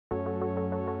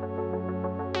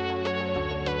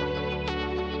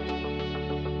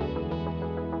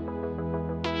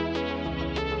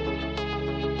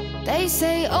They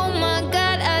say, oh my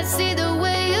God, I see the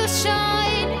way you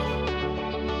shine.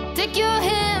 Take your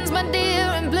hands, my dear,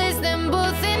 and place them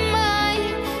both in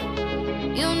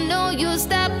mine. You know you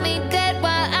stopped me dead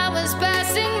while I was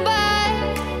passing by.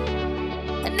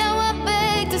 And now I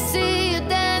beg to see you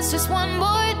dance just one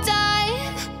more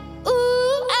time.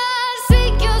 Ooh, I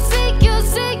seek you, seek you,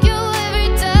 seek you every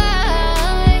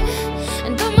time.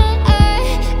 And through my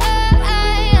eye,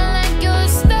 I like your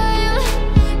style.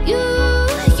 You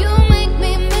make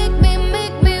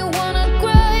me wanna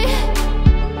cry.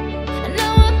 And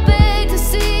now I beg to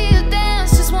see you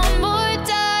dance just one more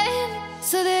time.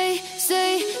 So they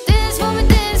say, dance for me,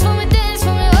 dance for me, dance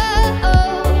for me, oh,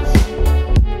 oh.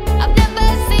 I've never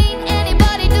seen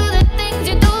anybody do the things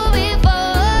you do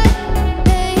before.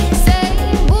 They say,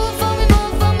 move for me,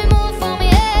 move for me, move for me,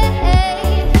 hey.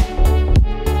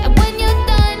 And when you're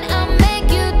done, I'll make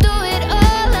you do it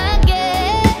all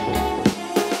again.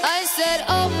 I said,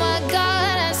 oh my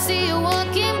God, I see you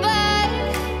walking by.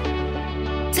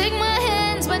 Take my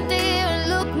hands, my dear, and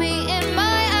look me in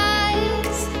my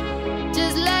eyes.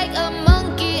 Just like a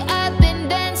monkey, I've been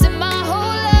dancing my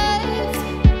whole life.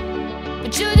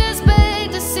 But you just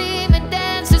beg to see me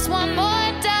dance just one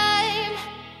more time.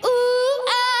 Ooh,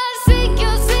 I seek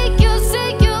you, seek you,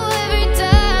 seek you every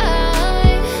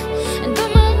time. And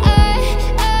through my eye,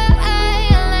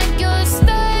 I like your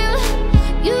style.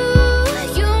 You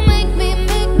make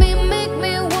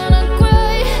me wanna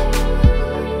cry.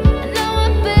 And now I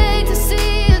beg to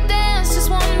see you dance just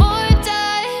one more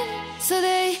time. So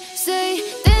they say,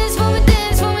 dance for me,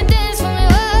 dance for me, dance for me,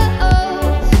 oh, oh.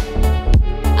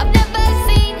 I've never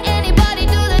seen anybody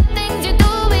do the things you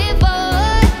do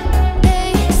before.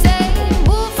 They say,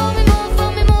 move for me, move for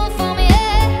me, move for me,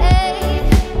 hey.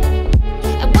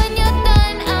 And when you're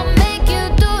done, I'll make you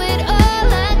do it all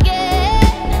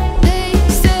again. They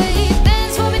say,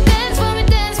 dance for me, dance for me,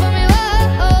 dance for me, oh,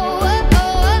 oh,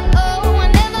 oh, oh, oh.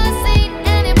 I've never seen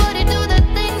anybody do the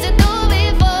things you do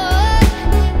before.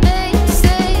 They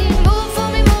say, move for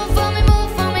me, move for me,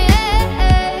 move for me,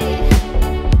 hey.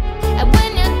 And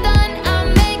when you're done, I'll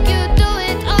make you do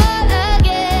it all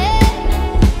again.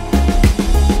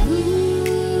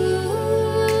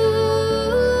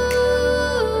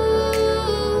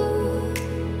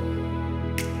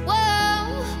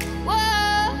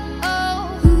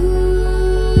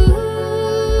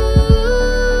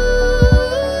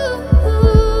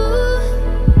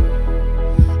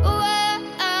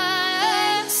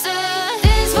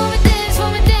 Dance for me, dance for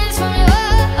me, dance for me,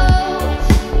 oh, oh.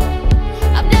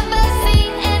 I've never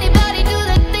seen anybody do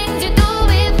the things you do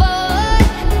before.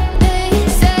 They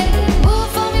say, move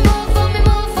for me, move for me,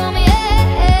 move for me,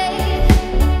 hey.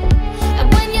 And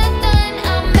when you're done,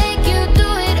 I'll make you do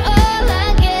it all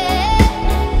again.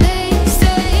 They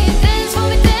say, dance for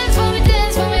me, dance for me,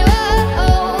 dance for me, oh,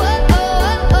 oh, oh,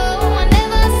 oh, oh. I've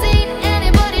never seen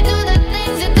anybody do the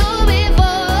things you do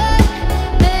before.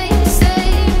 They say,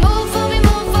 move for me,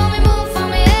 move for me, move for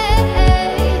me,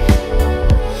 hey.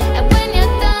 And when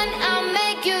you're done, I'll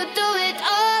make you do it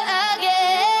all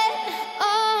again,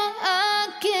 all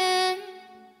again.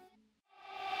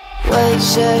 White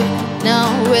shirt, now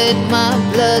red, my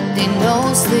bloody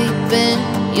nose sleeping.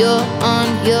 You're on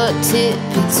your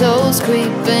tippy toes,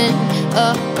 creeping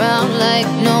around like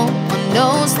no one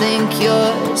knows. Think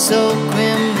you're so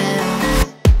criminal.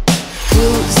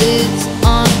 Bruises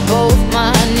on both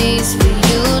my knees for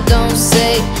you. Don't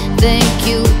say thank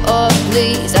you or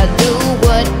please. I do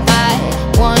what I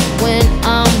want when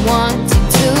I'm wanting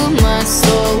to. My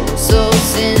soul so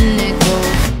cynical.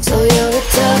 So you're a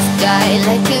tough guy,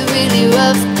 like a really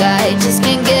rough guy. Just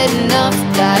can't get enough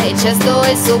guy. Chest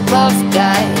always so puff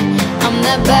guy. I'm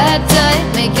that bad type,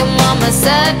 make your mama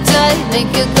sad type, make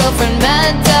your girlfriend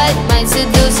mad type, might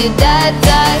seduce your dad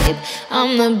type.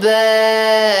 I'm the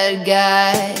bad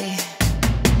guy.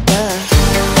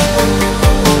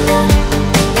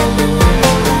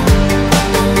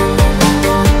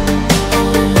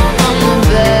 I'm the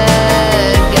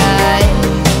bad guy.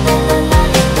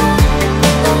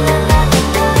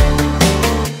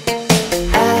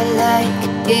 I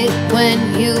like it when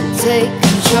you take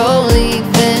control,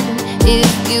 even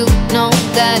if you know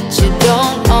that you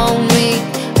don't own me.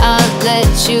 I'll let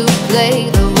you play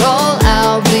the role,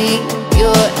 I'll be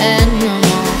your animal.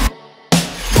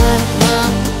 My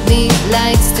mommy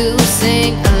likes to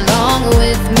sing along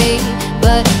with me,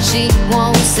 but she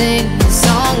won't sing the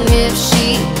song if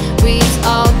she reads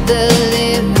all the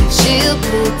lyrics. She'll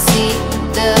pity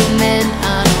the men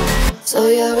I know. So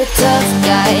you're a tough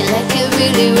guy, like a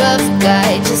really rough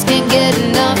guy. Just can't get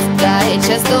enough guy.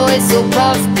 Chest always so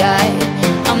puff guy.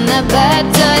 I'm that that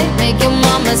bad type, make your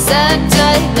mama sad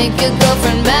type, make your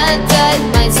girlfriend mad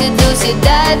type, might seduce your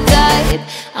dad type.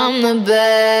 I'm the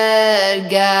bad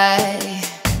guy.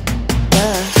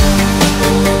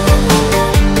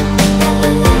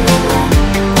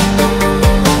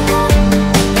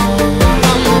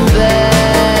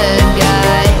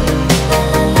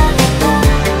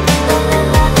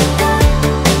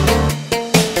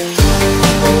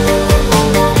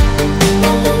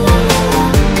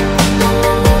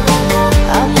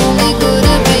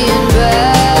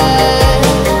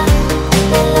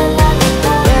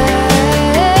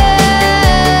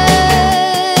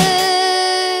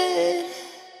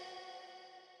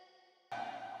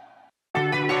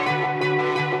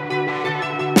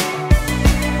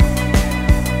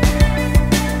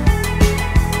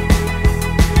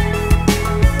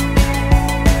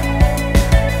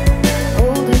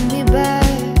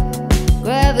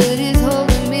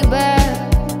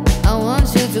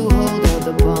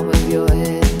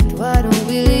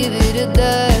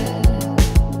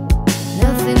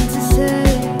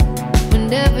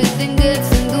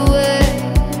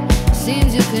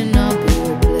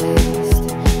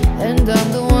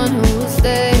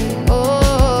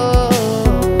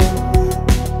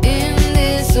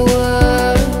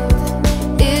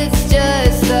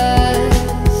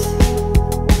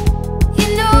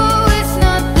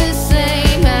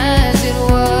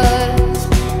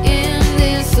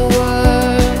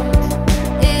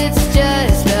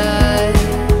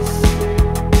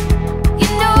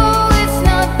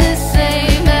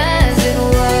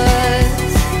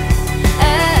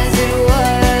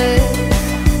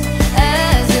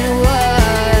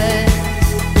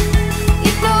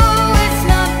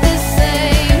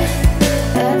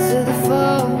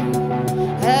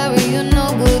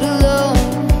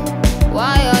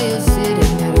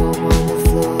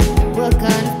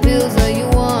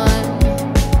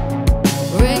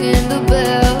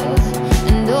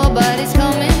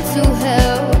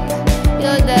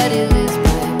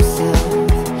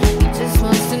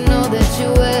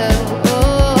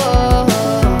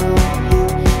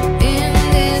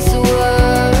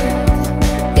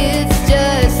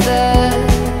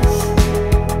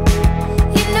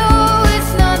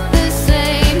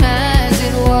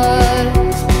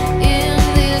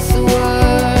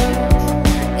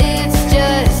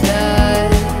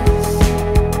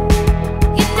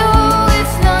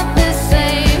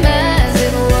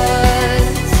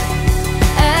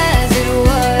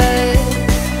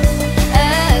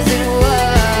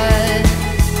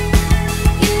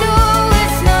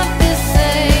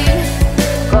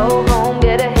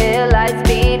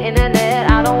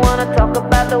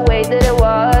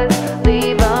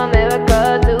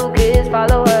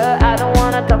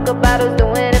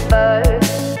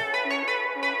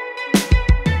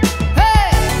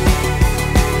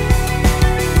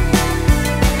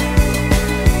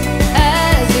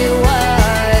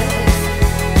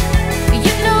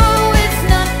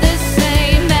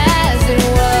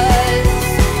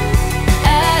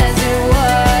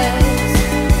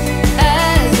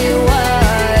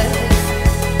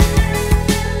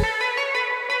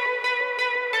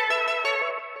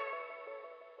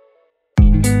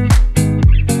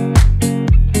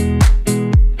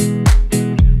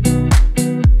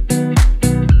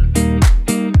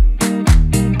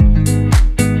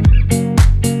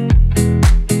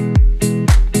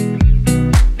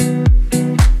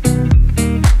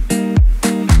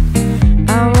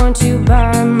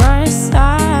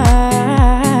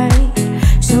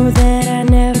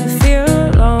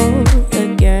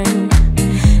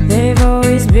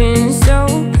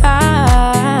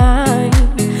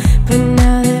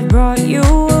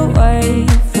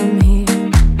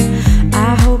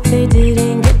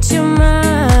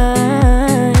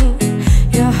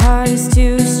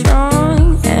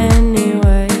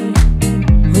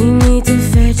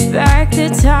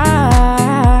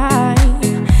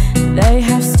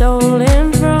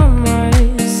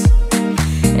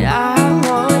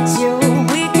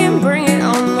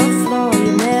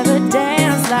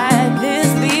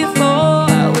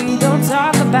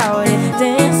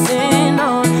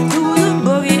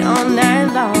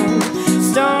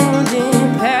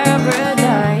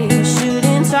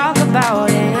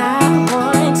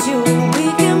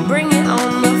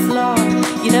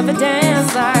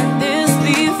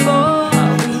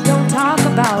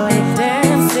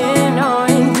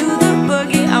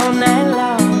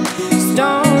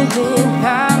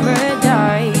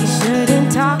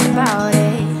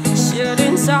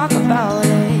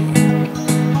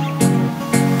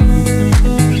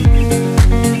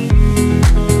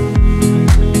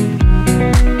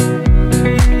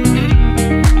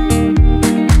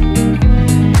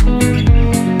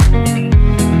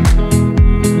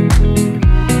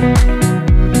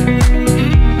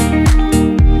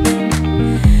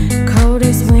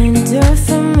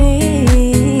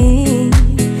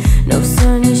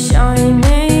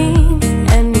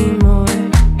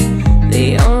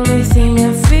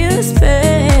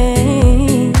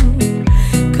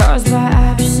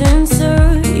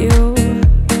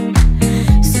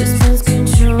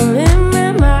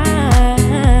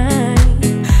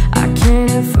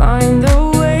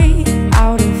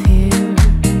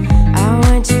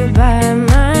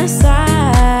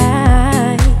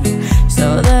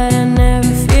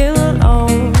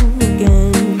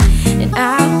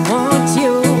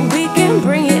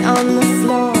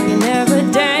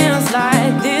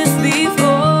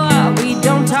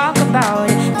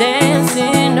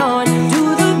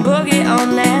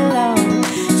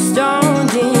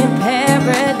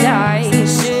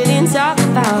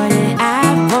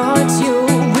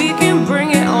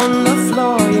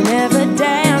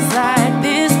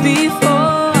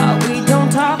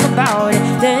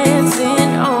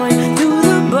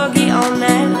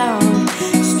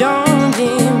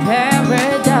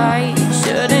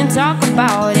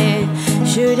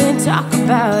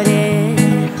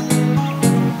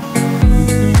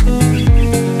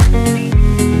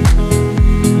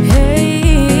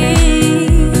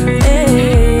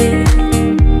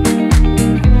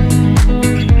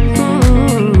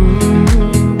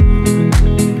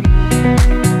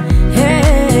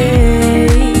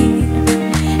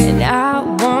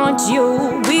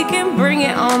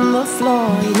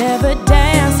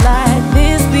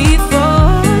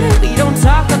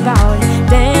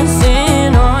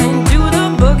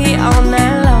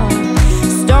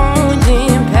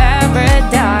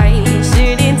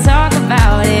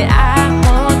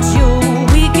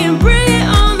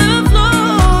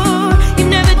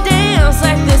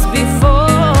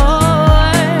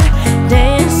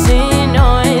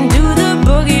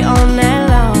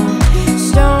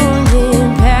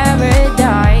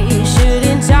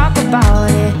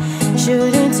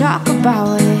 talk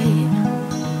about it.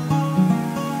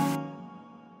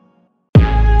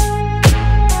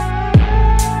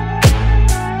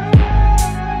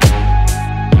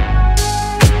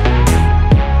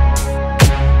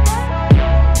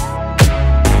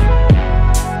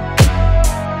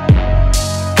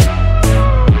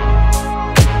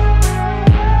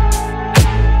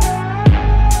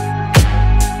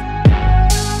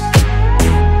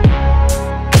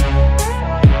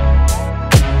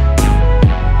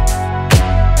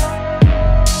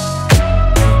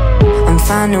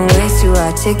 Finding ways to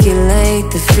articulate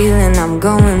the feeling I'm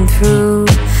going through.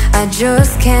 I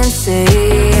just can't say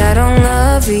I don't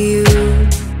love you,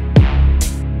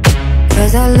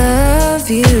 'cause I love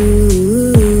you.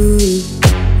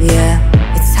 Yeah,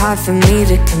 it's hard for me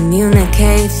to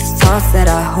communicate these thoughts that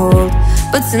I hold,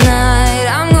 but tonight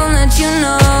I'm gonna let you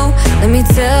know. Let me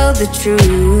tell the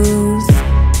truth,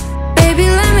 baby,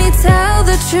 let me tell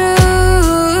the truth.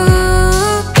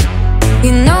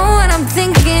 You know what I'm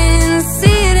thinking,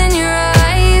 see it in your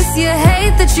eyes. You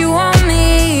hate that you want me,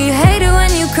 you hate it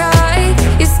when you cry.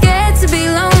 You're scared to be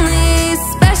lonely,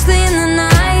 especially in the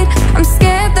night. I'm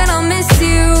scared that I'll miss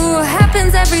you,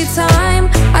 happens every time.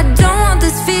 I don't want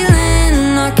this feeling,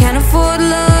 I can't afford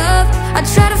love. I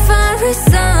try to find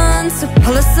reasons to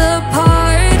pull us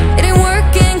apart. It ain't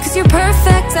working 'cause you're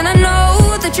perfect, and I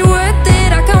know that you're worth it.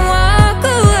 I can walk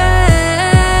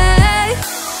away,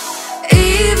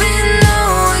 even though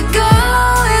we're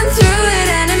going through it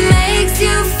and it makes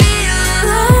you feel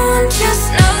alone. Just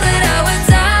know that I would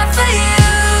die for you,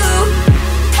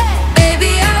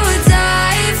 baby, I would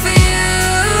die for you.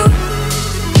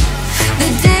 The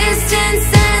distance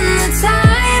and the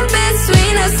time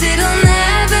between us, it'll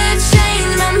never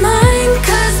change my mind.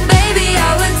 'Cause baby,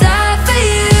 I would die for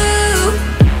you,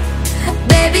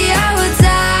 baby, I would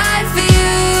die for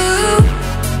you.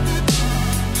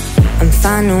 I'm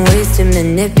finding ways to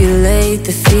manipulate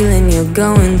the feeling you're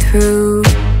going through,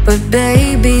 but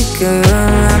baby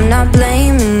girl, I'm not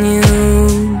blaming you.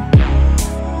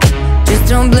 Just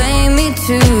don't blame me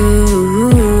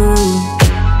too,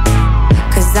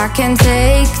 'cause I can't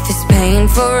take this pain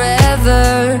forever,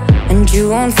 and you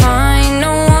won't find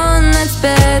no one that's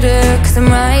better. 'Cause I'm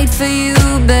right for you,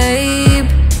 babe,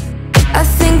 I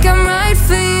think I'm right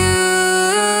for you.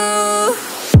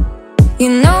 You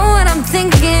know what I'm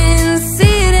thinking,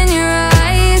 see it in your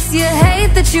eyes. You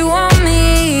hate that you want me,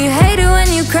 you hate it when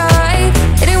you cry.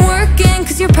 It ain't working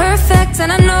 'cause you're perfect, and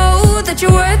I know that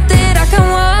you're worth it. I can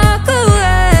walk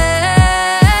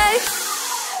away,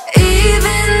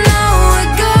 even though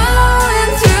we're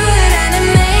going through it and it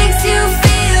makes you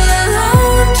feel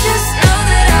alone. Just know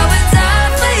that I would die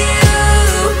for you,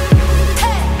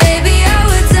 baby, I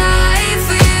would die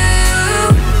for you.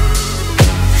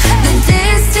 The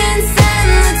distance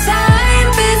and the time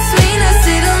between us,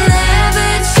 it'll never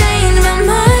change my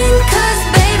mind. 'Cause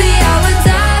baby, I would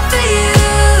die for you,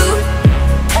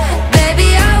 baby,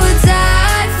 I would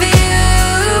die for you.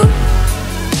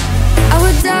 I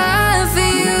would die for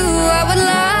you, I would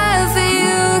lie for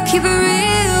you, keep it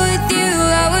real with you.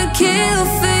 I would kill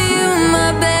for you, my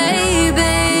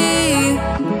baby.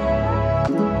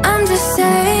 I'm just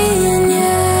saying,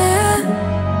 yeah.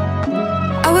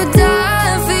 I would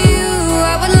die for you,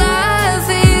 I would lie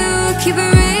for you, keep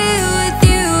it real with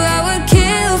you. I would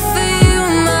kill for you,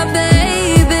 my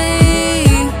baby.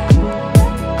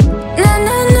 Na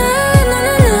na na na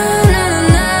na na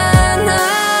na na.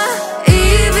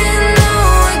 Even though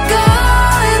we're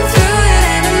going through it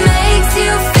and it makes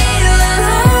you feel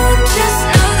alone, just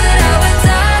know that I would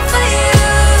die for you,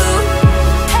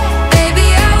 baby,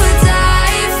 I would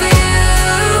die for you.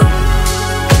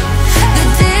 The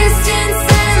distance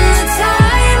and the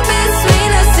time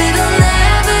between us, it'll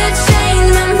never change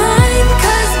my mind.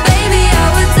 'Cause baby, I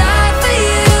would die for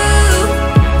you,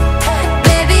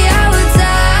 baby, I would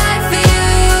die for you.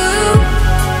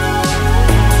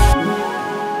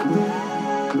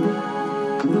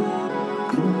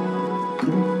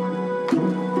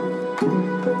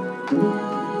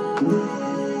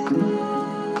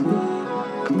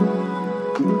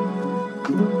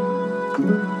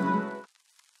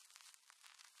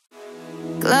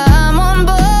 Climb on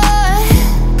board,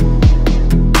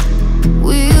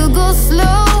 we'll go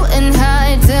slow and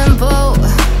high tempo,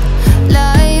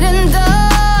 light and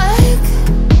dark.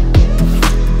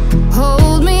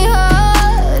 Hold me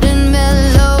hard and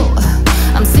mellow.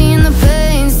 I'm seeing the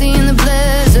pain, seeing the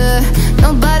pleasure.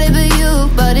 Nobody but you,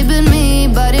 body but me,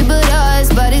 body but us,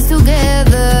 bodies together.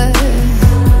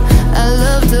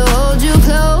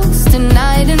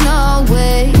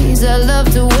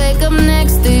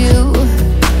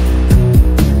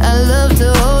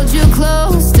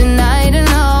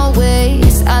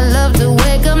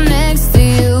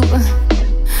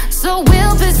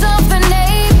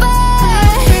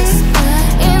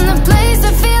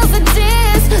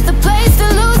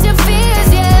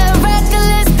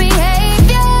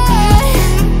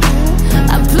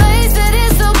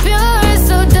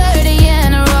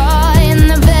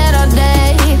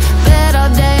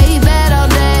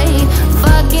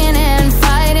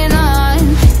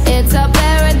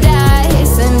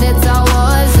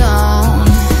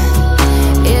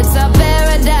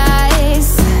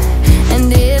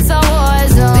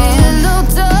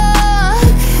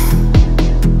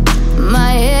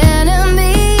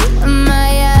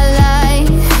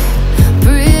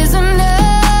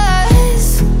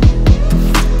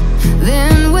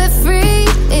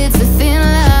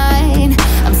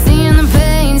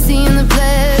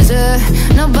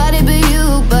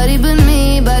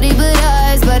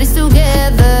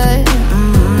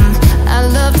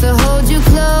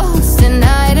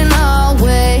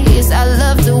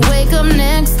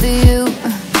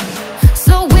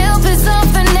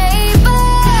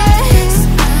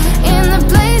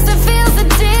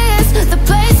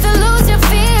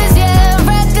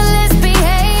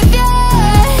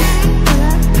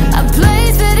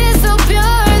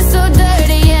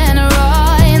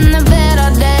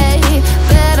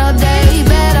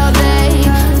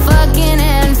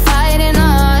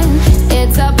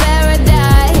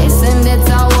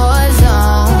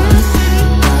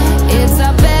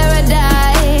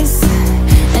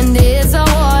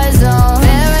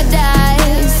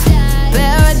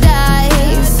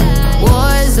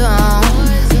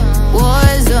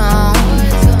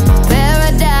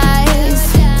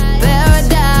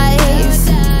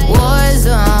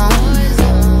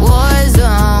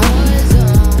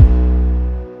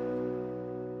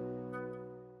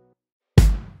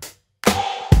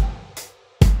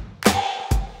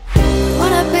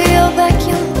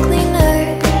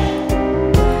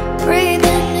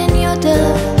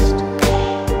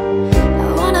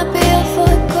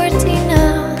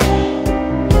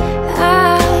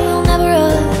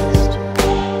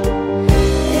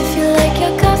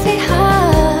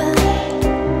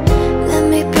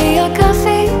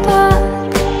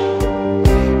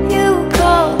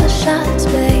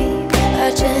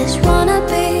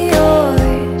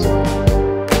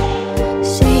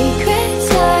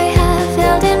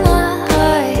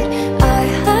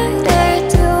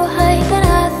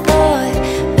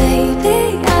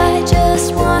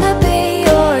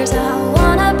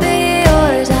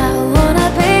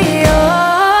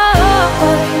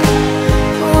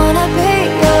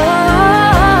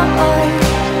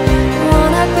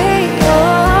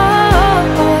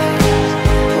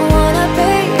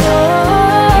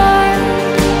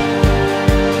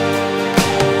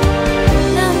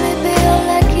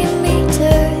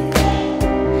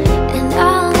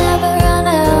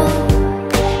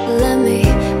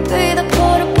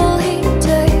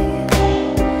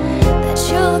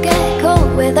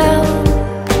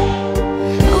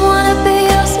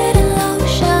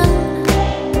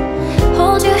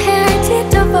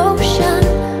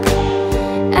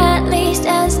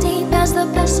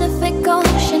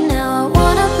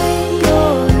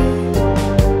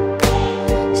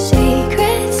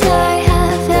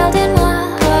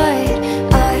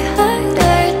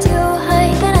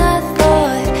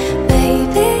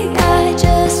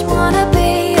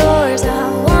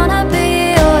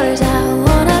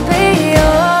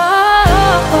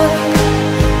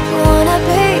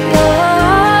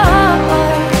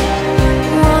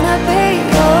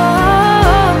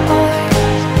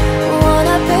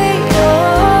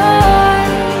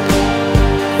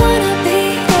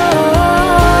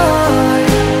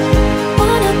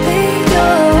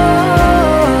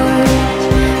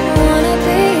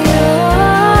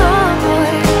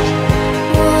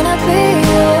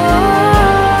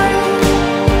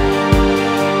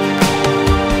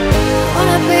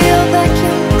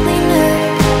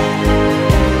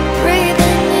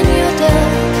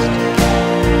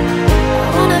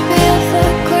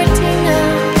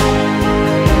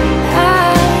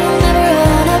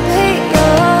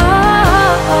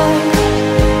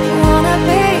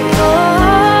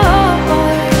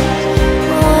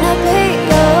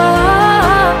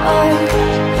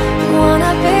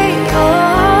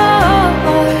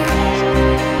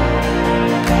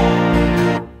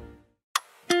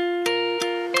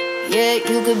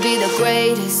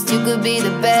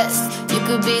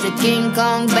 could be the King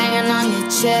Kong banging on your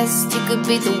chest. You could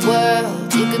beat the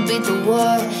world, you could beat the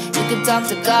war. You could talk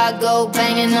to God, go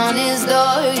banging on his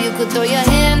door. You could throw your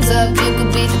hands up, you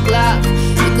could beat the clock.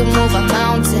 You could move a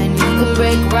mountain, you could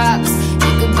break rocks.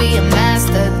 You could be a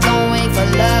master, don't wait for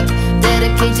luck.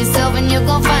 Dedicate yourself and you're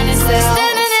gonna find yourself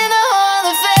standing in the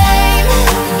Hall of Fame.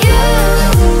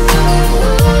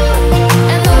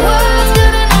 And the world's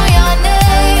gonna know your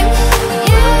name.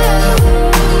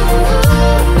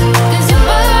 Cause you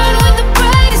burn with the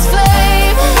brightest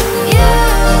flame.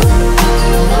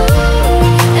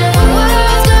 And the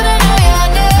world's gonna know your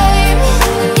name.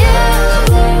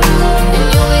 And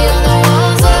you'll be on the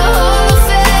walls of the Hall of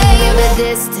Fame. The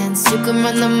distance, you can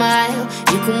run the mile.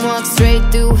 You can walk straight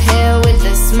through hell with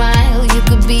a smile. You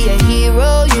could be a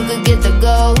hero, you could get the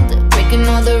gold. Breaking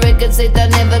all the records they thought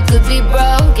never could be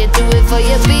broke. Yeah, do it for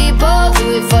your people, do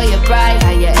it for your pride.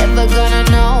 How you ever gonna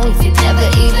know if you never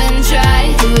even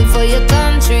try? Do it for your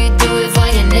country, do it for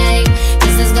your name.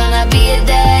 This is gonna be a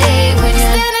day when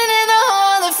you're standing in the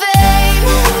Hall of Fame.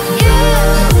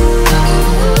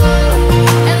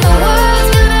 And the world's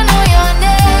gonna know your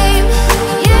name.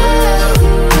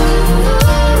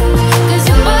 Cause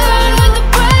you burn with the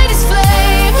brightest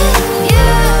flame.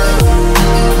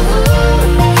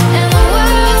 And the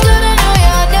world's gonna know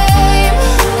your name.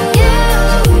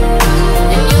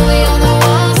 And you'll be on the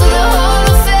walls of the Hall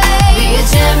of Fame. Be a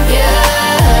champion,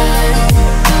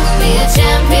 be a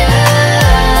champion,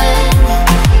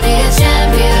 be a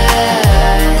champion,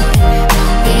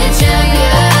 be a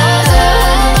champion of the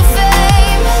Hall of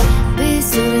Fame. Be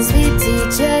students, be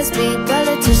teachers, be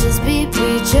politicians, be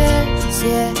preachers,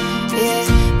 yeah, yeah.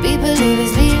 Be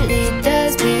believers, be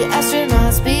leaders, be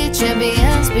astronauts, be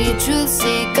champions, be truth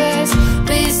seekers.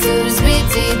 Be students, be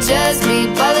teachers, be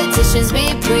politicians, be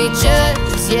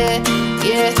preachers, yeah,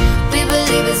 yeah. Be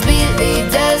believers, be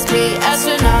leaders, be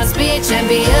astronauts, be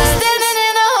champions. Standing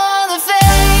in the Hall of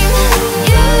Fame.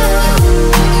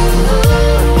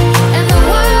 And the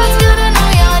world's gonna know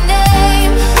your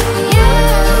name.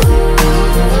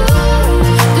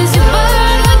 Cause you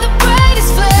burn with the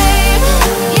brightest flame.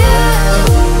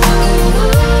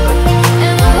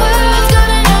 And the world's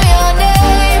gonna know your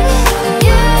name.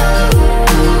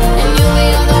 And you'll be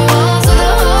on the walls of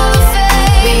the Hall of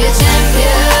Fame. Be a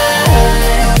champion,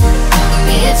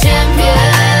 be a champion,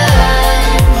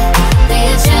 be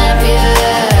a champion,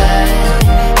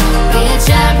 be a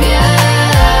champion,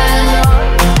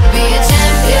 be a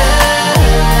champion,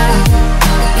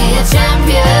 be a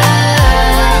champion,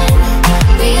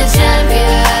 be a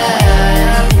champion,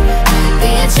 be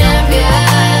a champion.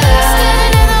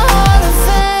 Standing in the Hall of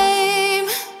Fame.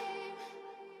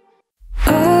 I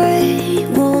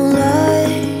won't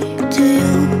lie to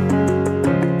you.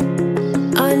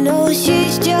 I know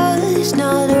she's just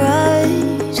not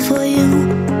right for you.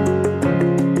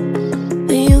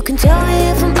 And you can tell me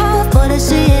if I'm off, but I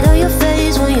see it on your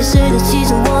face when you say that she's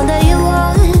the one that you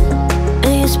want.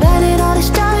 And you're spending all this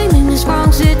time in this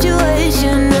wrong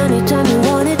situation. Anytime you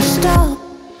want it to stop,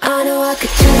 I know I could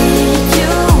treat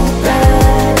you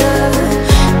better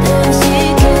than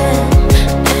she can.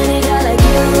 Any guy like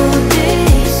you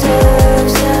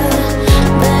deserves a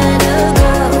better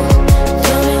girl.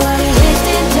 Tell me why you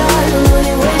wasted time when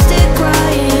you wasted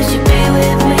crying. You should be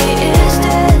with me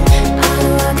instead. I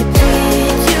know I could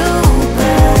treat you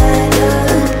better.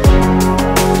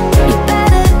 You're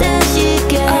better than she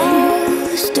can.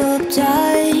 I'll stop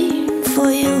time for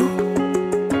you.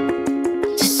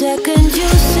 The second you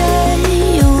say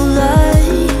you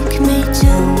like me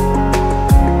too,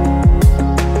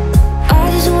 I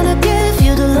just wanna give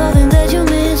you the loving that you're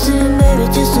missing, baby,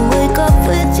 just to wake up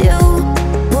with you.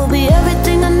 Will be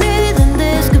everything I need, and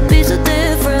this could be so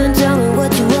different. Tell me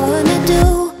what you wanna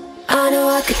do. I know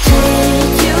I could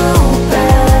treat you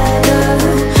better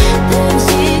than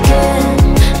she can.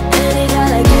 Any guy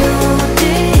like you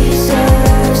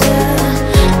deserves a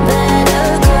better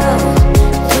girl.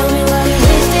 Tell me why you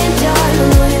wasted time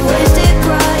when you wasted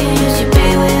crying. You should be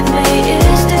with me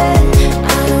instead.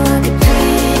 I know I could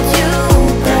treat you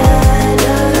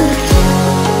better.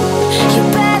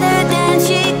 You're better than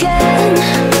she can.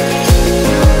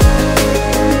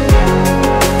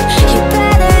 You're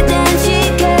better than she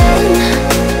can.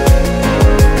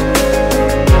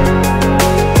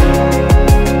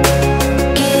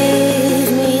 Give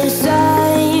me a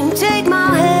sign, take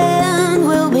my hand,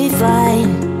 we'll be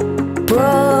fine.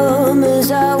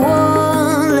 Promise I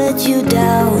won't let you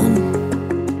down.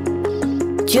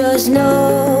 Just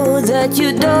know that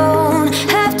you don't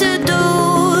have to do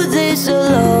this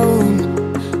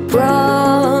alone.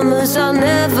 Promise I'll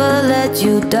never let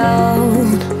you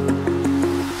down.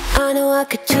 I know I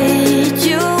could treat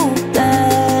you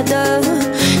better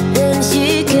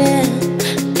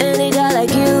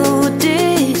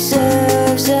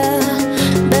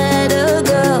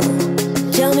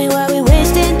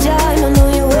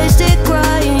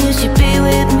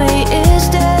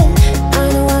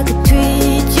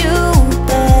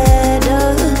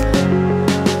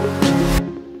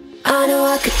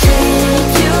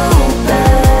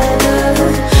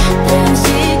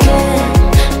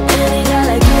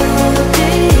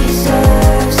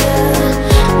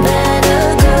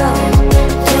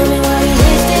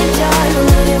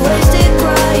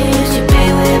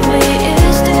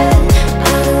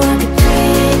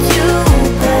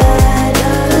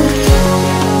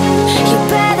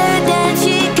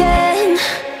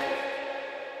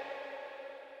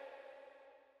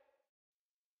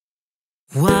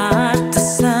Watch the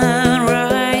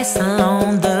sunrise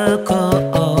along the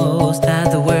coast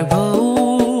that we're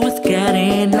both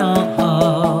getting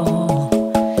old.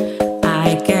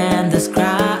 I can't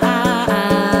describe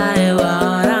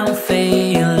what I'm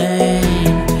feeling,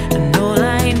 and all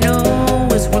I know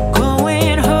is we're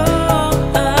going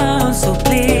home. So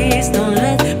please don't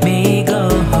let me go.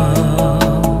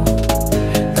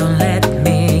 Don't let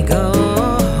me go.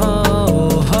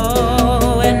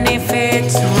 And if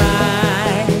it's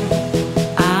right,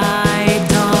 I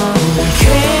don't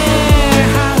care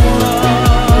how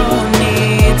long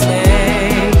it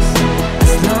takes.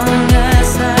 As long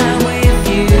as I'm with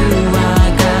you, I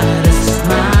got a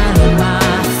smile on my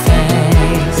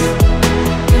face.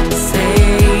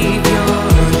 Save your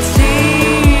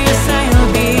tears, I'll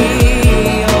be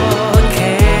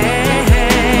okay.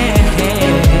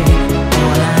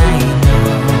 All I know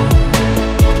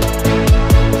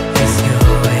is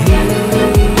you're here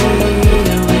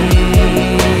with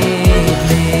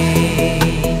me.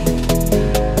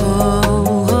 Oh,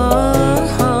 oh,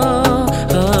 oh,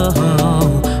 oh,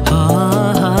 oh, oh.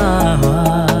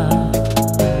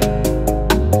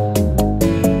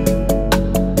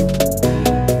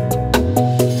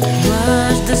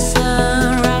 Watch the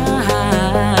sunrise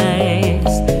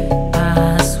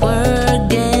as we're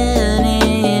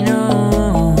getting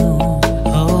old.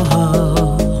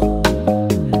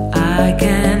 I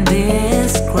can't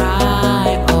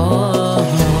describe.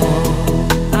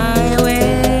 I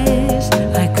wish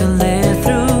I could live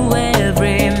through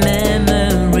every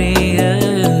memory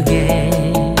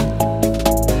again.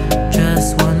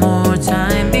 Just one more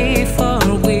time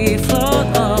before we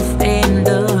float off in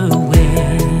the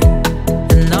wind.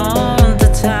 And all the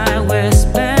time we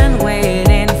spent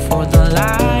waiting for the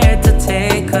light to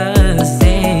take us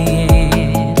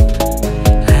in.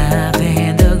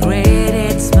 Having the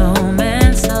greatest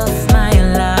moments of my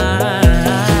life.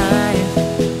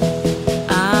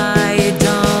 I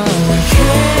don't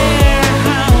care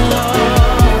how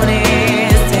long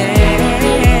it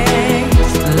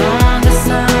takes. As long as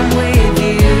I'm with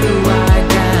you, I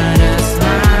got a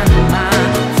smile on my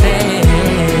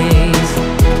face.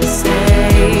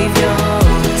 Save your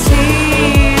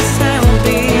tears, I'll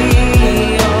be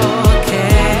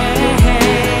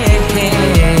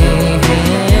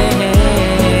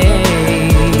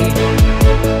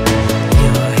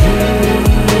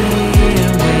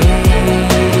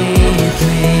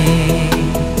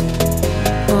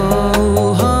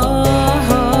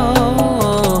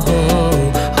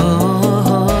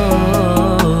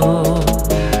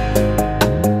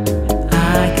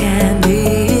I can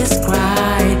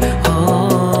describe.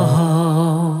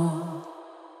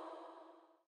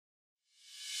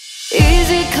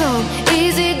 Easy come,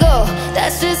 easy go.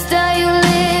 That's just how you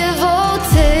live. Oh,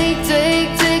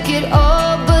 take it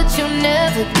all, but you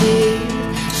never did.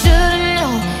 Should've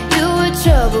known you were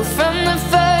trouble from the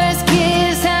first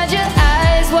kiss. Had your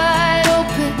eyes wide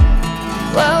open.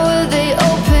 Why were they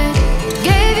open?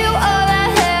 Gave you all I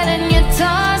had and you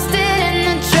tossed it in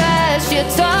the trash. You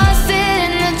tossed it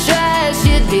in the trash.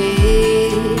 You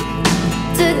did.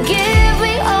 To give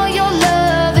me all your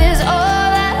love is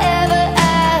all I ever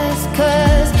ask.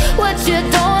 'Cause what you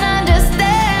don't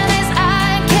understand is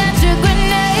I catch a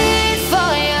grenade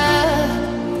for ya.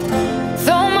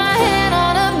 Throw my hand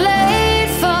on a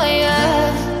blade for ya.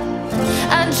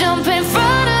 I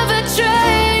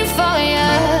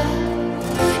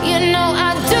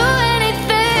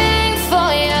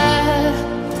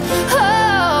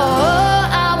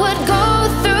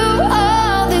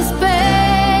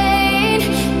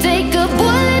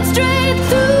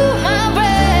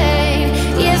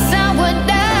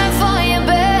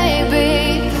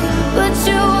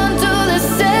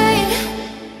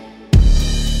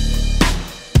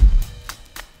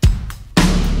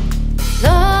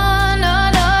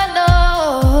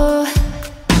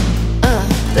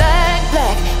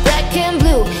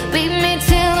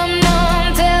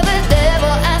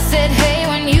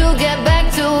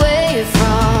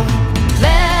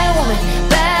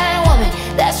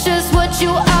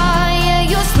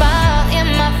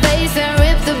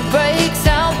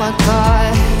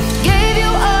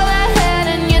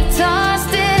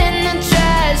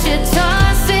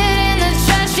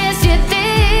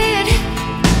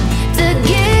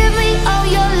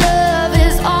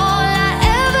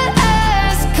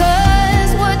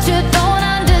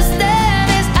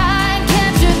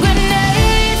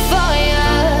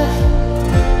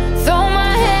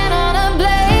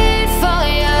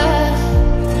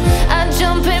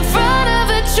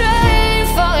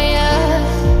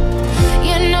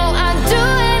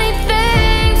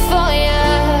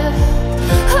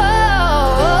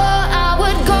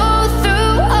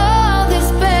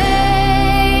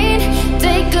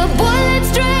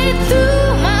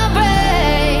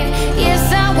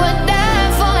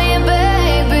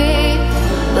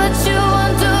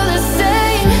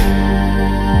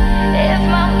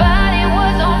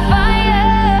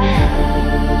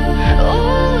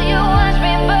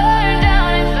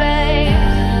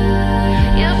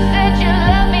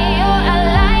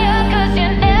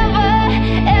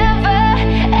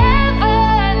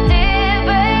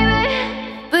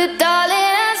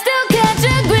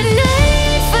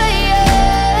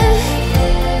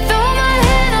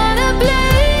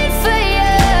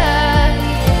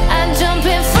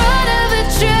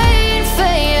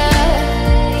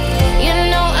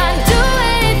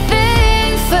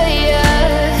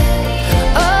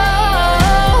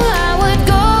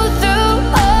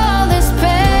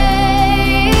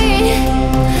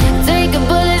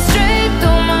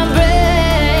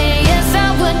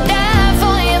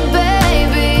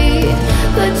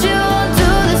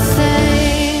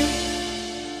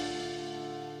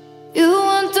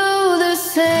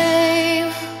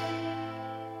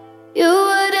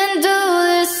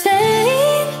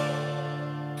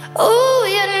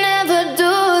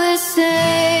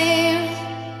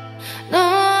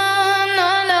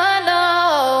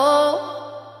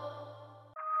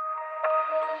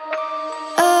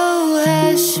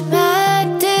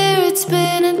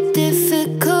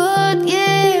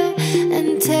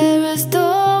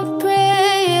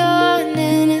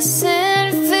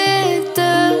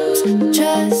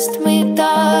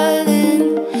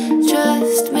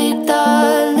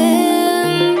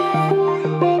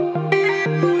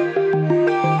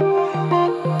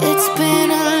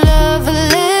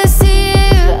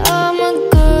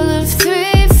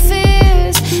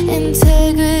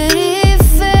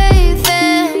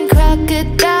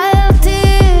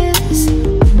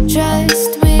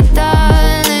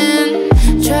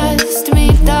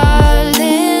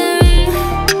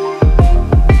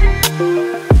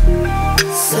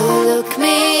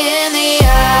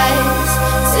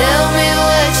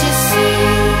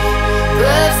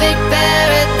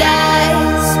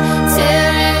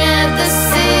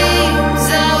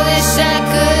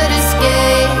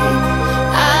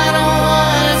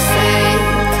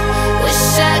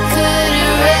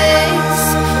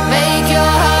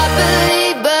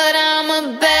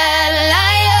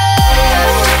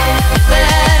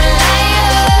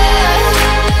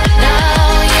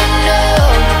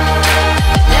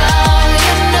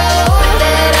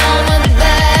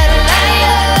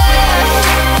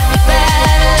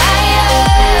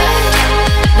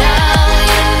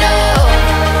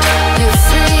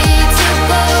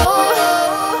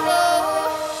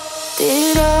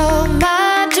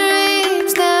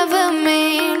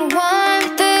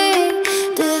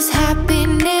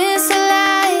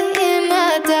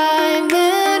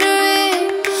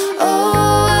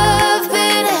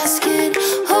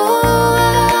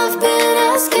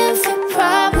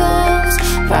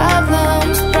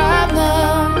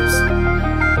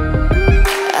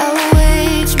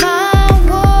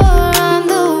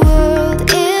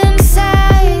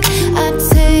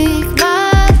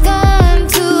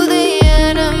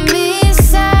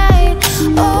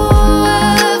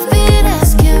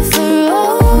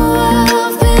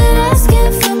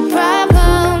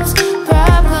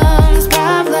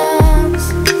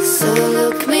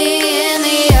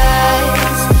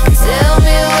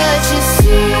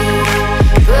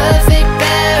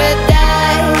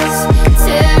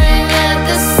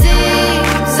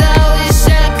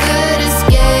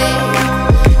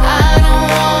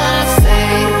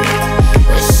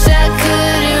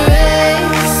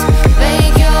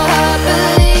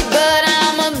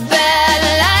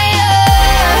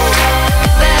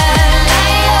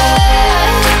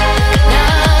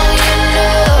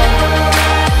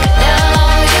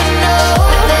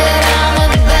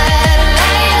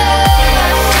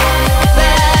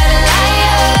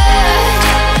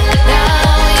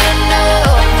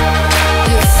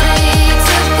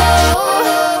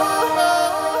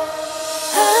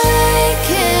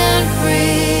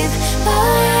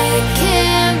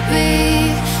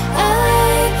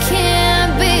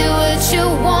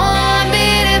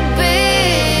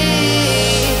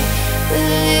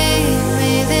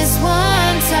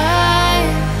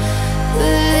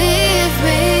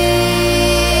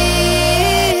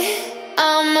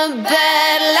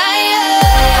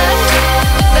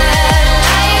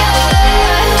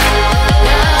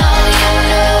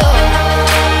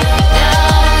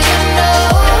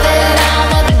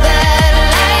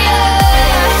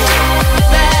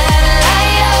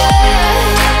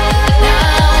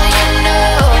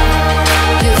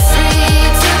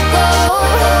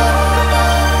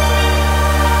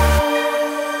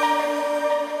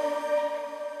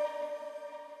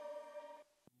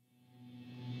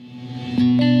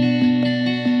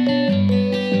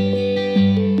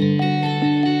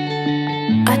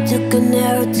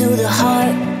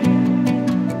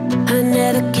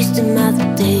taste of mouth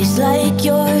that tastes like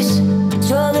yours.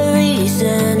 Strawberries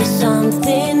and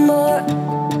something more.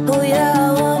 Oh yeah,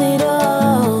 I want it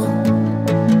all.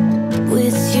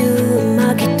 With you and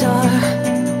my guitar,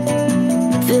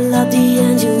 fill up the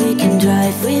engine, we can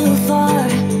drive real far.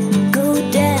 Go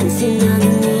dancing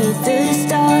underneath the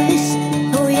stars.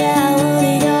 Oh yeah, I want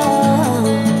it all.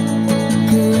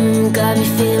 Got me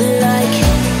feeling like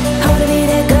I wanna be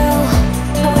that girl.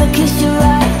 I wanna kiss your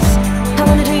eyes. I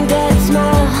wanna drink that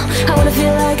smile. I wanna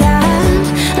feel like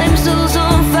I'm souls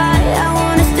on fire. I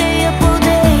wanna stay up all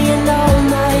day and all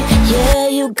night. Yeah,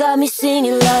 you got me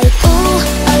singing like, ooh,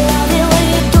 I love it when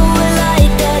you do it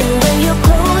like that. And when you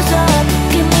close up,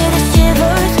 give me the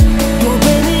shivers. Oh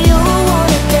baby, you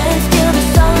wanna dance till the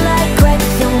sunlight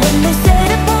cracks. And when they say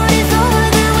the party's over,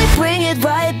 then we bring it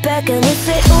right back. And we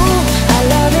say, ooh, I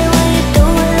love it when you do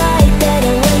it like that.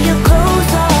 And when you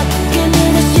close up, give me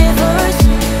the shivers.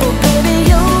 Oh baby,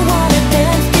 you wanna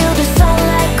dance till the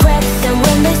sunlight cracks. And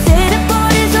when they say the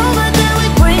party's over, then we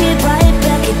bring it right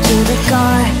back into the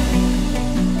car.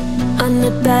 On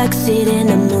the backseat in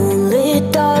the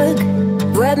moonlit dark,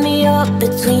 wrap me up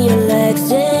between your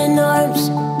legs and arms.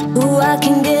 Ooh, I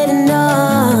can get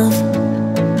enough.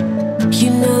 You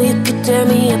know you could tear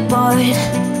me apart,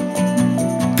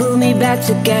 put me back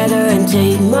together and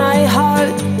take my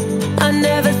heart. I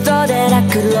never thought that I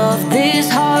could love this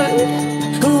hard.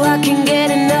 Ooh, I can get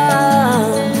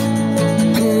enough.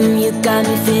 You got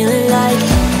me feeling like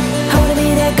I wanna be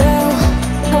that girl.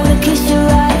 I wanna kiss your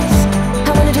eyes. I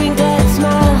wanna drink that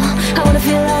smile. I wanna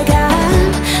feel like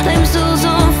I'm souls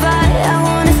on fire. I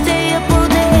wanna stay up all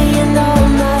day and all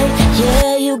night.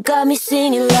 Yeah, you got me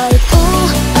singing like, ooh,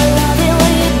 I love it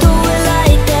when you do it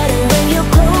like that. And when you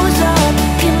close up,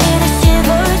 give me the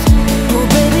shivers. Oh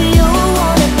baby, you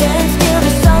wanna dance till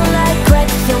the sunlight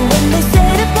cracks. And when they say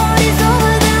the party's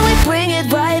over, then we bring it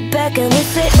right back. And we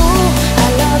say, ooh, I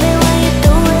love it when you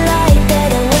do it like that.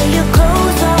 And when you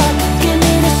close up, give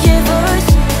me the shivers.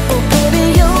 Oh baby,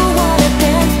 you wanna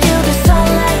dance till the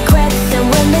sunlight cracks. And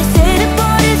when they say the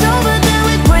party's over, then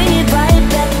we bring it right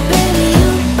back. Baby, you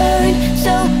burn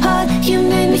so hot, you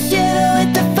make me shiver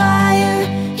with the fire.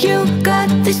 You got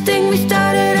this thing we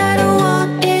started, I don't want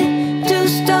it to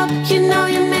stop. You know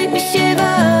you make me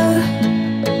shiver.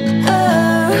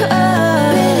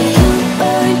 Baby, you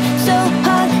burn so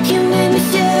hot, you make me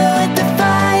shiver with the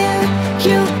fire.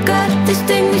 You got this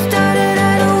thing we started,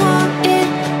 I don't want it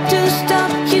to stop.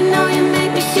 You know you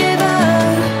make me shiver.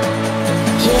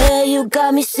 Yeah, you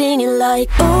got me singing like,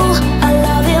 ooh, I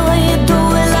love it when you do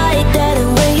it like that.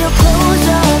 And when you close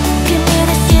up, give me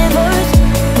the shivers.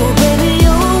 Oh baby,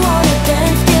 you wanna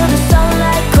dance till the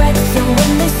sunlight cracks. And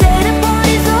when they say the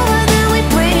party's over, then we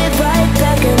bring it right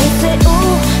back. And we say,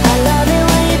 ooh, I love it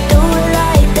when you do it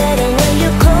like that. And when you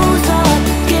close up,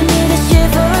 give me the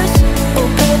shivers. Oh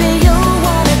baby, you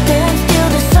wanna dance till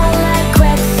the sunlight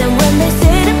cracks. And when they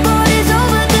say the party's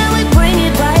over, then we bring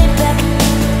it right back.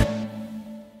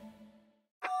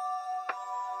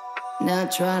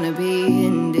 Not trying to be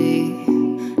indie,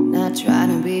 not trying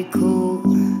to be cool,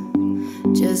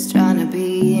 just trying to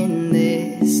be in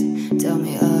this. Tell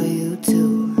me, are you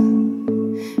too?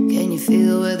 Can you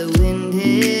feel where the wind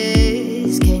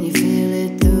is? Can you feel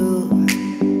it through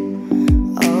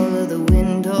all of the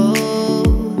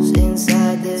windows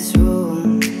inside this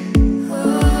room?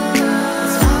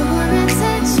 'Cause I wanna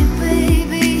touch you,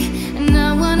 baby, and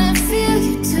I wanna feel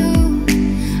you too.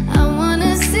 I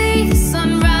wanna see the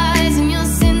sunrise and your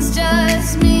sins,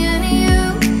 just me and you.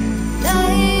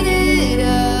 Light it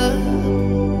up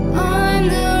on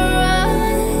the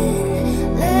run.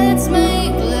 Let's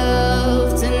make love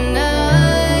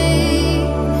tonight.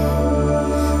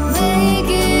 Make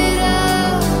it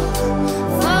up,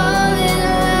 fall in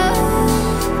love.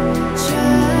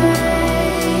 Try,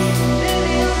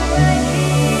 baby, I'm right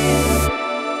here.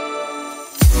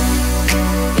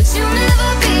 But you'll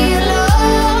never be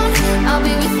alone. I'll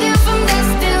be with you from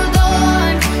dusk till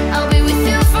dawn. I'll be with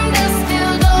you from dusk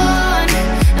till dawn.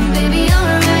 And baby, I'm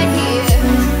right here.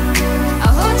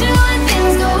 I'll hold you when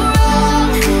things go wrong.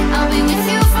 I'll be with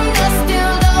you from dusk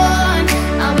till dawn.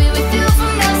 I'll be with you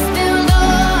from dusk till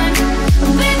dawn.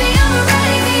 And baby, I'm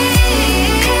right here.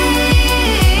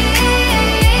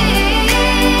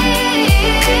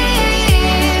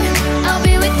 I'll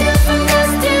be with you from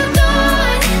dusk till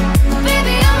dawn.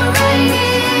 Baby, I'm right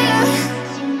here.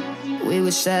 We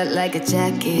were shot like a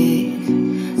jacket,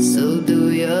 so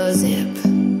do your zip.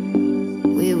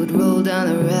 We would roll down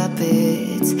the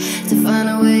rapids to find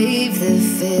a wave that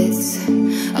fits.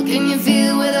 Or can you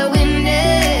feel where the wind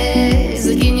is?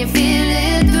 Or can you feel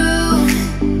it through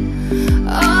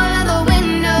all of the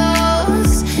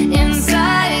windows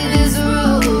inside this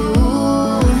room?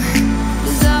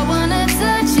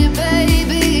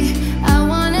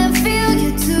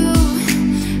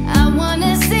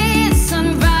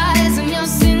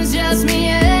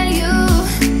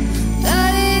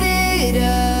 it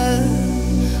up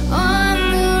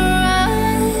on the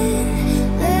run.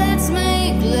 Let's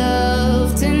make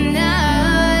love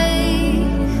tonight.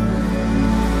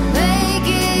 Make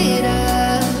it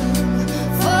up,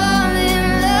 fall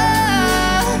in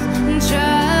love and try.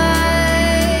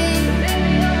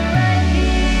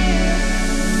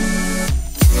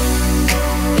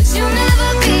 But you'll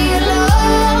never be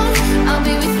alone. I'll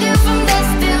be with you from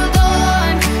dusk till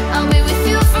dawn. I'll be with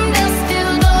you from dusk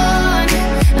till dawn.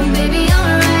 And baby,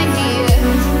 I'm right here.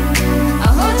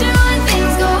 I'll hold you when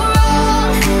things go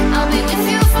wrong. I'll be with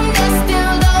you from dusk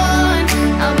till dawn.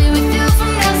 I'll be with you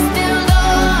from dusk till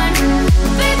dawn.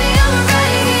 Baby, I'm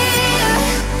right here.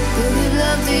 Go give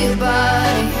love to your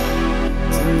body.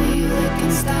 It's only you that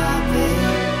can stop it.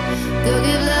 Go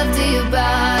give love to your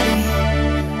body.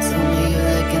 It's only you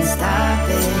that can stop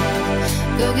it.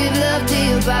 Go give love to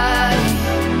your body.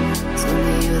 It's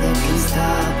only you that can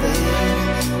stop it.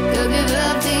 Go give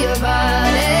love to your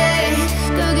body.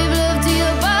 Go give love to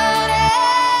your body.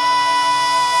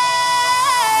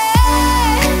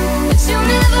 But you'll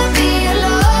never be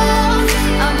alone.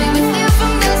 I'll be with you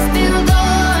from dusk till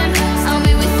dawn. I'll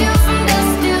be with you from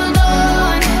dusk till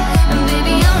dawn. And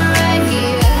baby, I'm right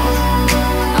here.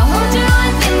 I'll hold you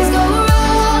when things go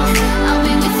wrong. I'll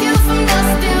be with you from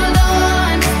dusk till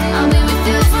dawn. I'll be with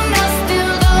you from dusk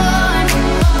till dawn.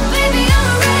 Baby,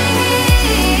 I'm right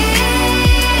here.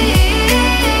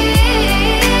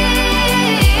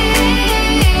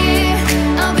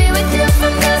 I'll be with you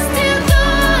from dusk till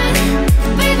dawn.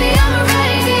 Baby, I'm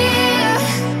right here.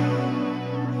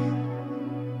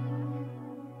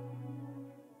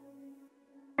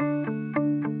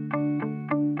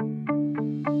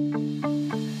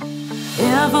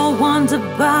 Ever wonder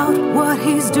about what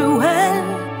he's doing?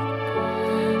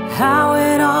 How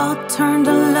it all turned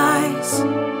to lies.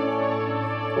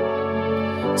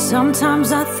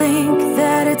 Sometimes I think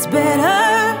that it's better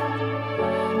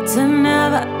to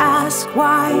never ask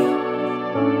why.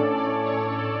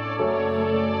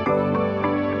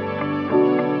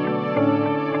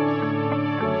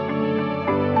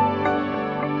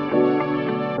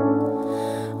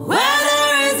 Where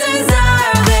there is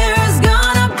desire, there is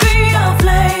gonna be a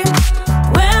flame.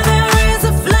 Where there is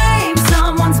a flame,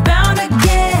 someone's bound to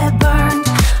get burned.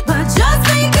 But just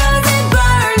because it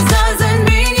burns doesn't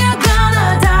mean you're gonna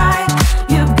die.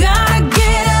 You've gotta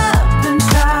get up and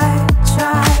try,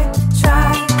 try,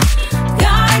 try.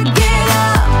 Gotta get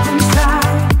up and try,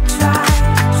 try,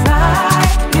 try.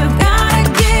 You've gotta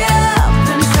get up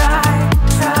and try,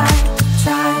 try,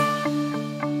 try.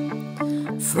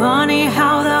 Funny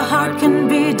how the heart can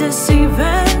be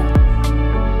deceiving,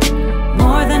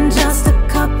 more than just a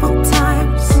couple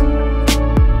times.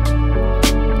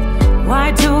 Why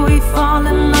do we fall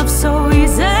in love so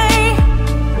easy,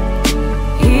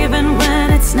 even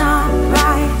when it's not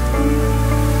right?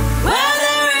 Where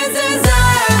there is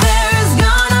desire, there is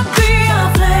gonna be a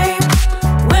flame.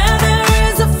 Where there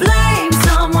is a flame,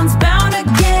 someone's bound to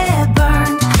get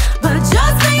burned. But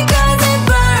just because it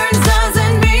burns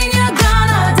doesn't mean you're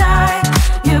gonna die.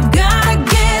 You've gotta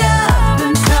get up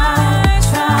and try,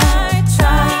 try,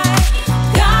 try.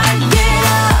 Gotta get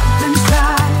up and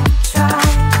try, try,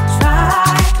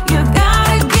 try. You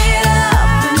gotta get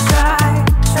up and try,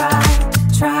 try,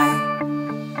 try.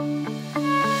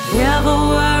 Ever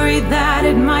worried that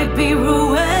it might be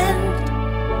ruined?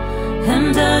 And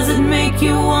does it make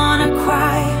you wanna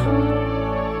cry?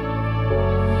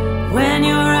 When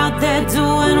you're out there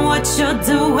doing what you're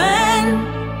doing,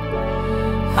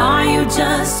 are you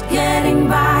just getting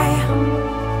by?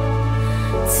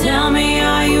 Tell me,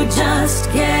 are you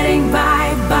just getting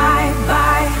by, by,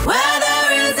 by? Where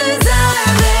there is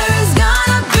desire, there is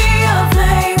gonna be a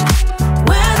flame.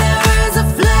 Where there is a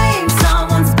flame,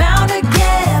 someone's bound to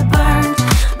get burned.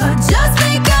 But just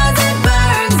because it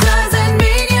burns doesn't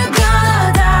mean you're gonna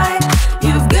die.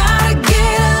 You've gotta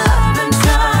get up and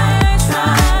try,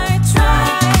 try, try.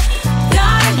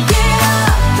 Gotta get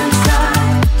up and try,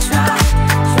 try,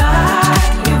 try.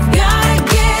 You've gotta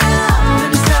get up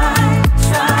and try,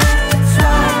 try,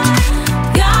 try.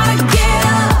 Gotta get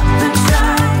up and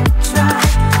try, try,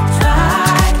 try.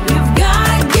 You've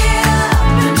gotta get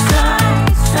up and try,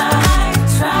 try,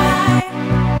 try.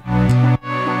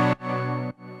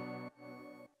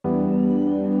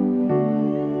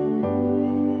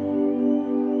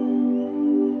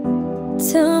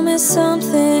 Tell me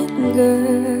something,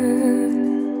 girl.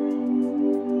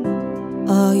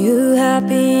 Are you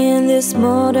happy in this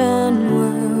modern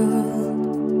world?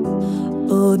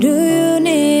 Or do you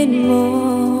need more?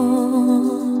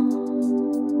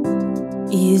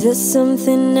 Is there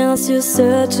something else you're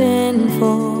searching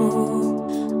for?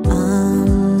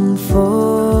 I'm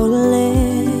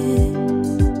falling.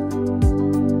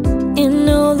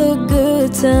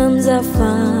 times I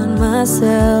find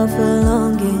myself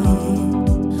longing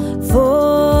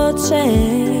for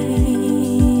change,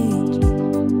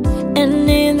 and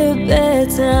in the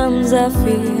bad times I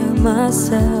fear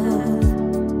myself.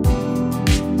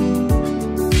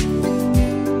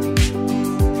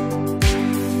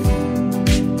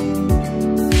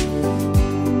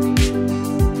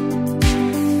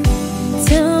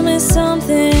 Tell me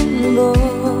something, boy.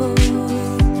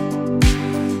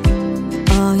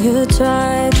 Oh, you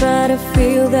try to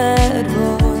feel that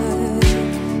void.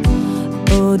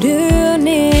 Oh, do you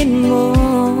need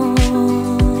more?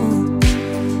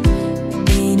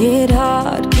 Ain't it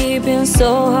hard keeping so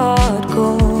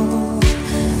hardcore?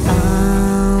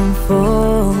 I'm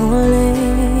falling.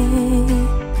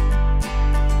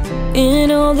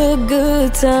 In all the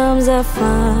good times I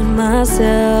find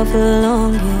myself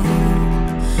longing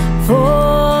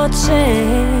for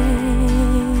change,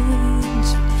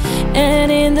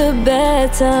 and in the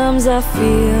bad times I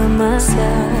fear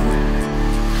myself.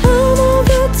 I'm on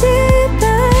the deep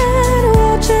end,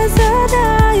 watch as I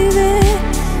dive in.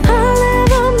 I'll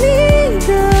never meet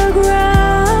the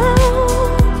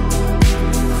ground.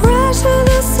 Crash to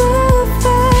the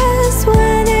surface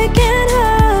when it can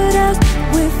hurt us.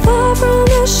 We fall from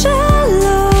the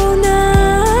shallow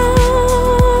now.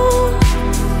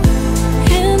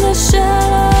 In the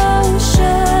shallow,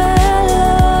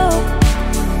 shallow.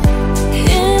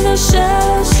 In the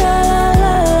shallow, shallow.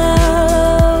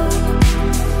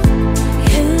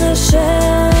 In the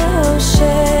shallow,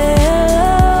 shallow.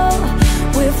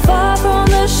 We're far from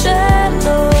the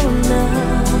shallow now.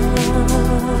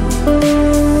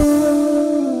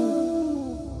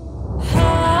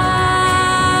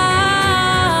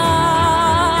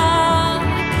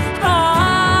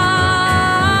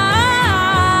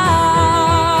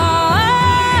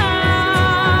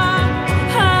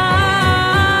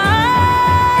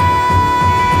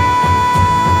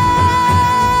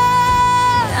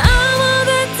 I'm on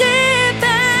the deep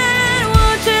end,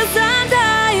 watch as I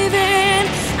dive in.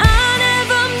 I'll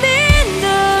never meet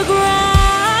the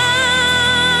ground.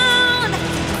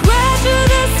 Crash to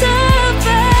the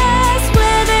surface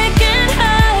where they can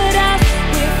hurt us.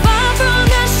 We're far from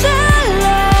the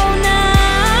shallow now.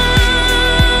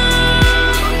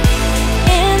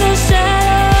 In the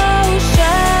shallow,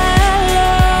 shallow.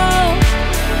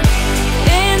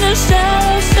 In the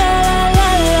shallow, shallow.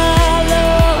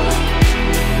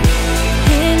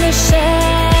 In the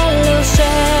shallow,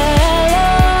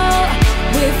 shallow.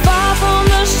 We're far from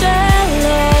the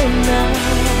shallow now.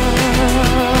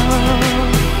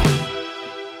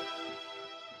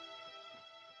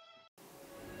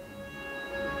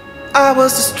 I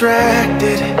was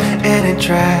distracted and in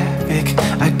traffic.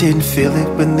 I didn't feel it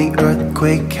when the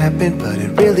earthquake happened, but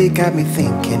it really got me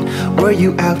thinking. Were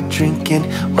you out drinking?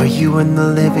 Were you in the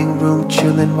living room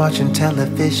chilling, watching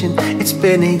television? It's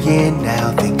been a year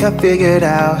now, think I figured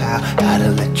out how to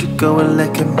let you go and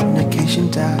let communication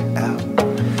die out.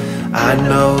 I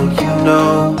know,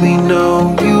 we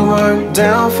know you weren't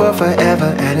down for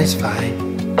forever, and it's fine.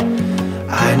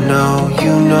 I know,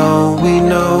 we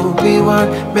know we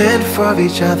weren't meant for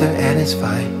each other, and it's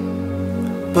fine.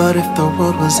 But if the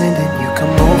world was ending, you'd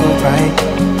come over, right?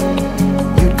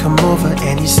 You'd come over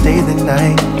and you'd stay the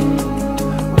night.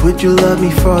 Would you love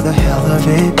me for the hell of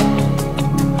it?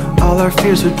 All our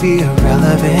fears would be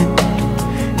irrelevant.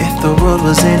 If the world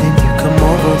was ending, you'd come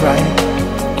over, right?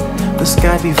 The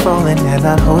sky'd be falling and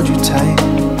I'd hold you tight,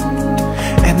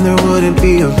 and there wouldn't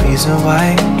be a reason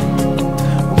why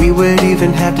we would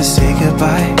even have to say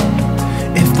goodbye.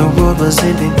 If the world was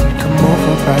ending, you'd come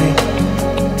over, right?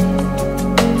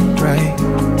 Right.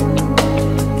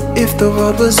 If the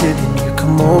world was ending, you'd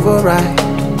come over, right?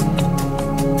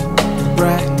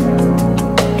 Right.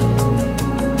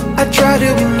 I try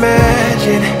to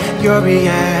imagine your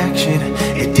reaction.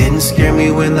 It didn't scare me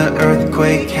when the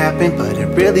earthquake happened, but it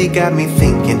really got me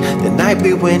thinking. The night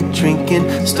we went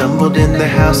drinking, stumbled in the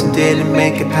house and didn't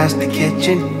make it past the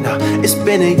kitchen. No, it's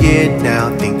been a year now,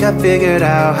 think I figured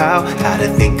out how to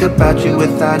think about you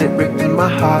without it ripping my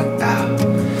heart out.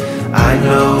 I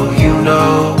know,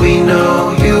 we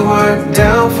know you weren't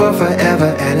down for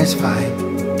forever, and it's fine.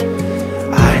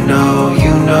 I know,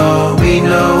 we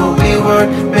know we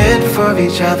weren't meant for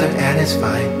each other, and it's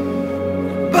fine.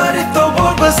 But if the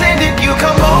world was ending, you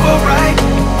come over, right?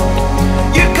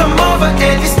 You come over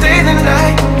and you stay the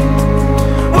night.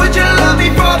 Would you love me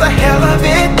for the hell of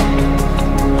it?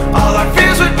 All our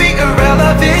fears would be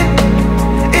irrelevant.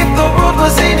 If the world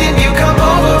was ending, you come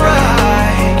over,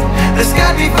 right? The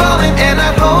sky'd be falling and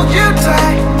I'd hold you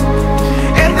tight,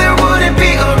 and there wouldn't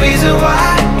be a reason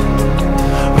why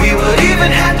we would even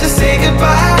have to say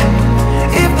goodbye.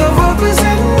 If the world was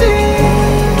ending,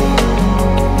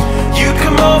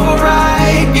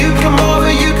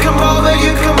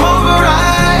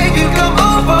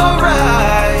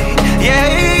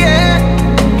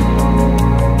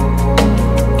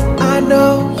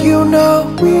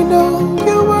 we know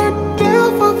you weren't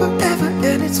there for forever,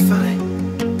 and it's fine.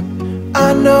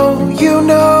 I know, you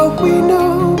know, we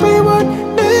know we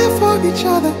weren't there for each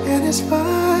other, and it's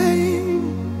fine.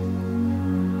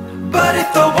 But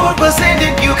if the world was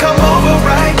ending, you come over,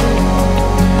 right?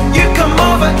 You come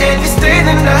over and you stay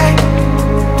the night.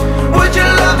 Would you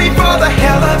love me for the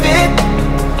hell of it?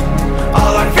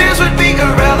 All our fears would be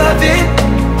irrelevant.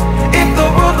 If the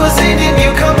world was ending,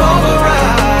 you come over, right?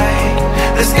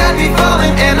 The sky'd be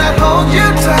falling and I'd hold you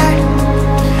tight,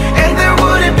 and there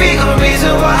wouldn't be a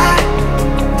reason why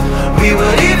we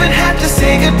would even have to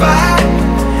say goodbye.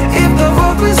 If the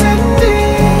world was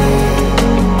ending,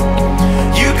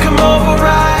 you come over,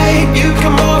 right? You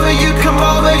come over, you come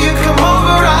over, you come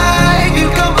over, right? You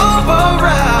come over,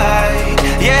 right?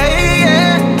 Yeah,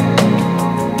 yeah.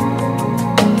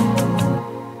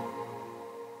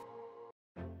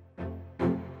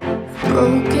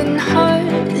 Broken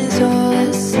heart is all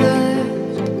that's left.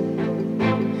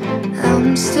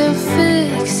 I'm still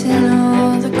fixing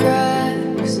all the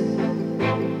cracks.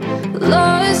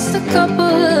 Lost a couple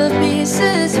of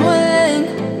pieces when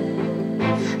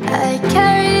I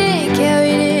carried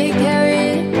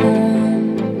it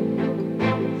home.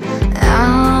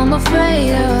 I'm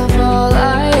afraid of all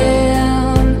I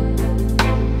am.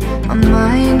 My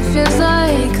mind feels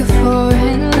like a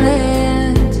foreign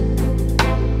land.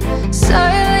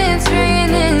 Silence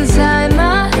ringing inside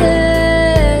my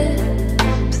head.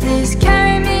 Please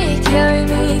carry me, carry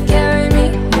me, carry me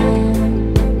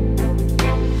home.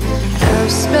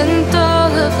 I've spent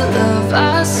all of the love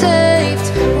I saved.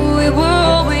 We were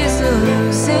always a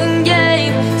losing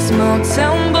game. Small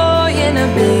town boy in a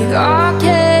big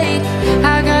arcade.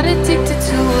 I got addicted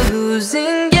to a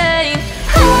losing game.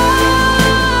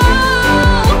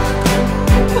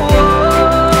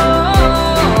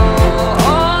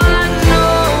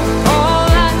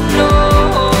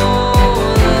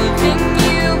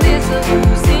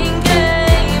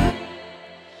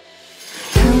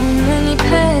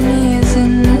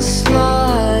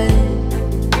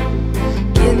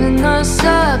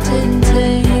 Up didn't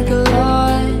take a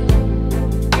lot.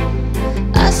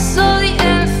 I saw the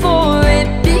end for it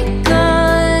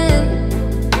begun.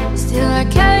 Still I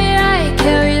carried on.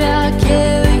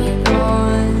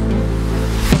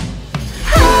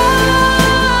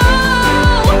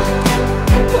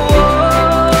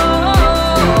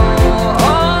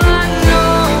 All I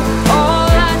know,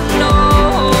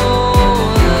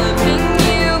 loving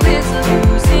you is a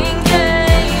losing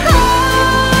game.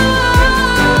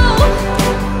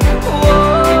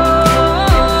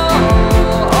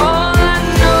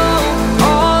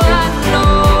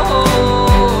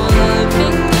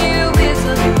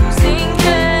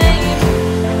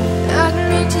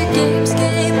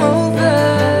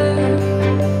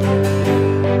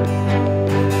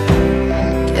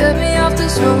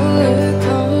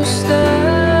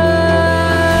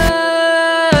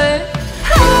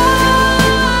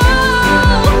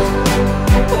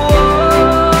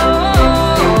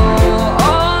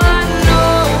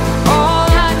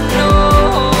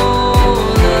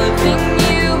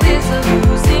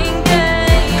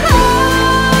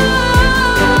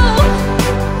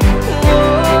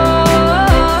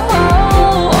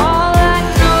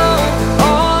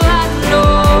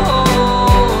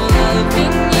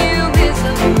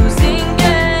 Losing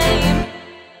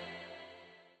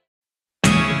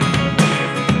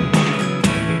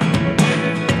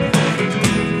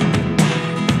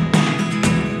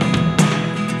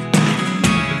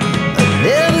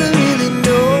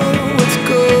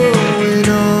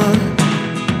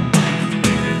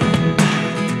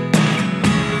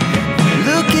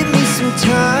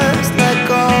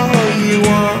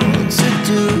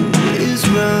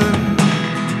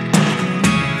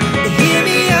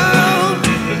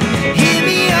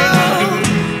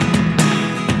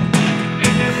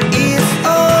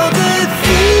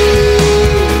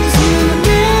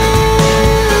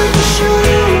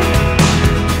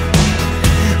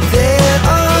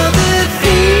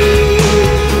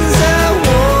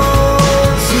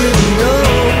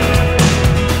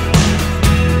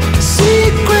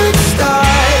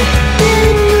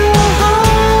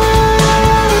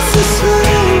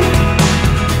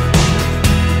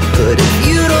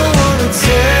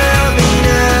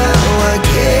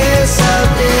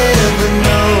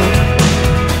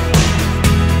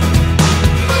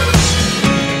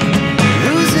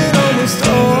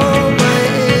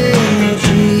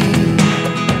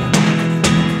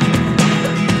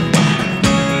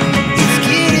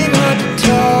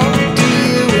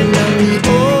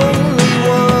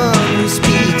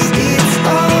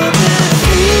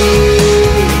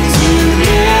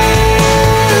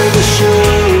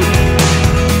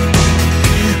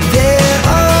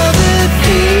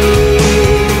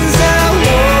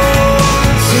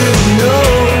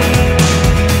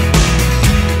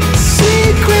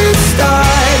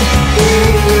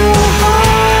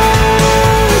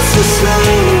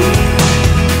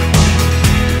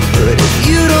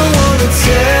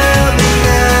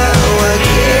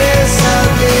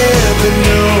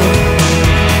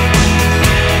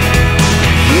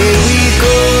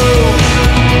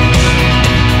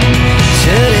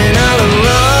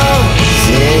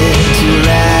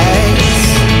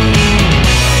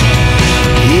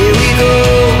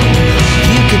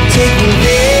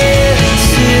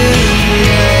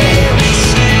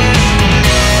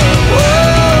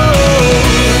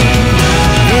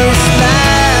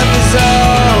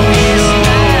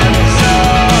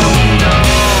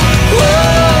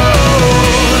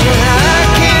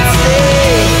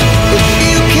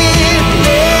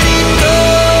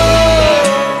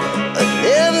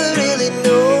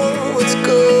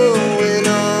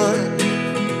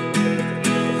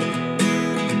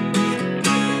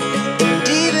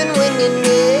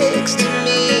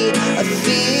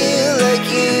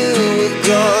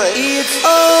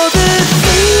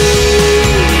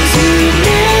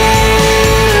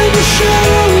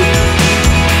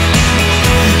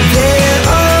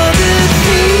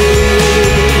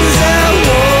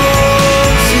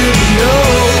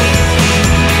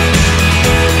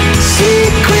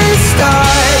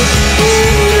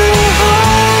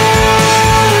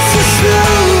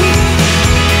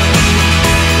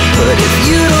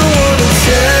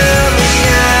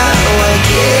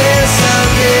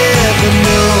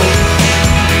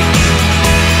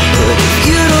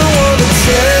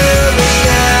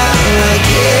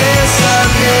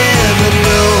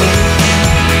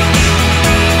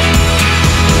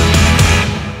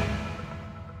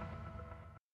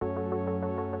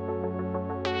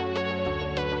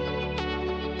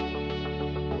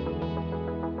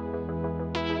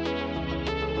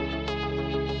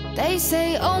They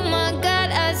say, oh my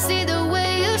God, I see the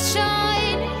way you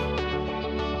shine.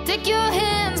 Take your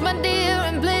hands, my dear,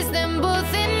 and place them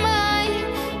both in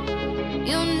mine.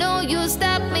 You know you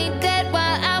stopped me dead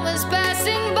while I was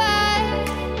passing by.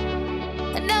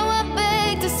 And now I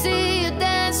beg to see you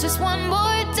dance just one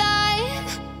more time.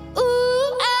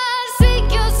 Ooh, I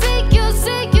seek you, seek you,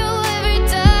 seek you every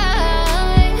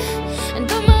time. And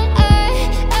through my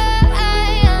eye,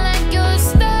 I like your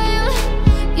style.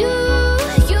 You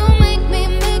make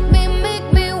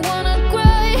me wanna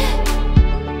cry.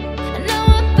 And now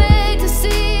I beg to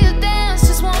see you dance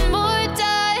just one more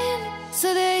time.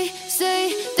 So they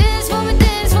say, dance for me,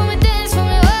 dance for me, dance for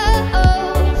me, oh,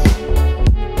 oh.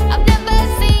 I've never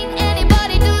seen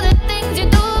anybody do the things you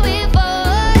do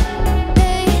before.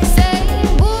 They say,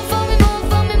 move for me, move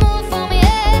for me, move for me,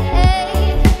 hey.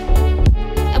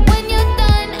 And when you're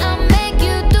done, I'll make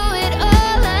you do it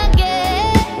all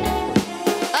again.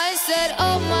 I said,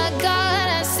 oh my God,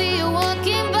 I see you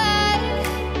walking by.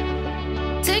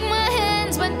 Take my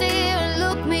hands, my dear, and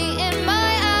look me in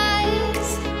my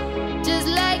eyes. Just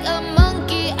like a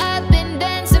monkey, I've been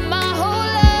dancing my whole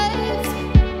life.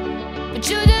 But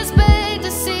you just beg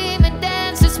to see me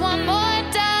dance just one more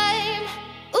time.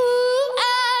 Ooh,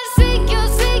 I seek you,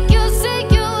 seek you,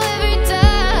 seek you every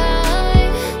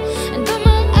time. And through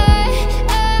my eye,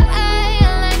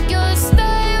 I like your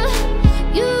style.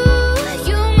 You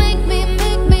make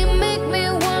me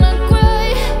wanna cry.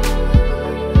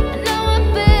 And now I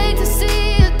beg to see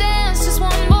you dance just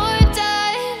one more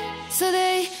time. So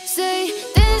they say,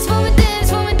 dance for me, dance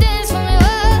for me, dance for me,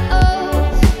 oh, oh.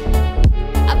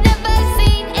 I've never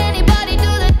seen anybody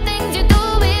do the things you do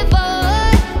before.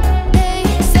 They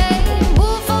say,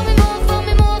 move for me, move for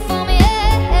me, move for me,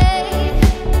 hey.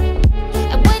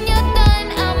 And when you're done,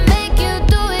 I'll make you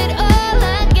do it all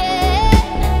again.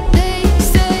 They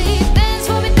say, dance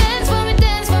for me, dance for me,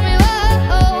 dance for me, oh,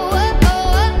 oh, oh,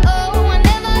 oh, oh. I've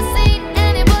never seen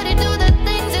anybody do the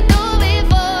things you do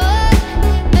before.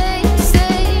 They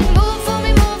say, move for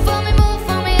me, move for me, move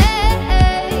for me,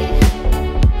 hey.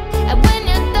 And when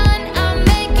you're done, I'll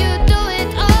make you do it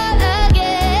all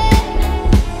again.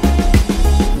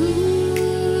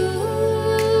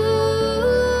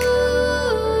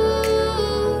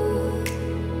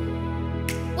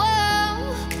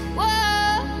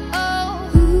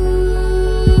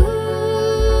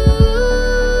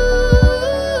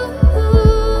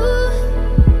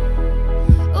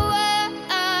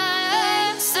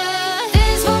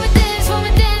 Dance for me, dance for me,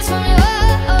 dance for me,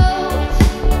 oh, oh.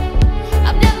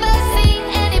 I've never seen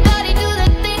anybody do the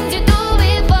things you do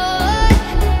before.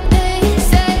 They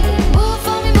say, move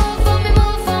for me, move for me,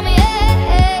 move for me,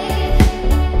 hey.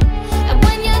 And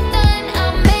when you're done,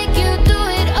 I'll make you do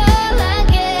it all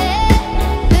again.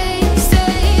 They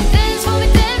say, dance for me,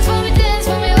 dance for me, dance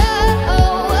for me, oh, oh,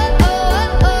 oh,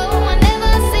 oh, oh. I've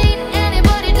never seen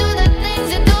anybody do the things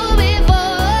you do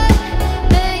before.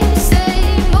 They say,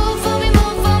 move for me,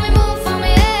 move for me, move for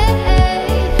me, hey.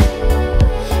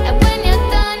 And when you're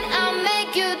done, I'll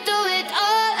make you do it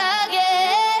all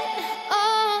again,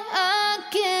 all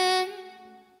again.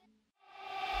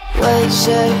 White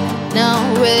shirt, now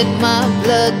red, my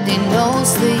bloody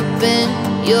nose sleeping.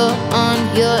 You're on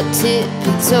your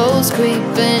tippy toes,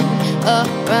 creeping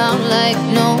around like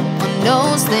no one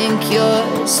knows. Think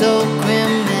you're so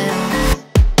criminal.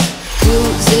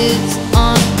 Bruises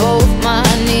on both my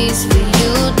knees for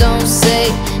you. Don't say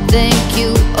thank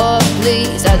you or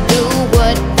please. I do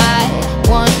what I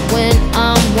want when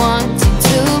I'm wanting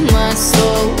to. My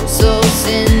soul so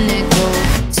cynical.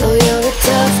 So you're a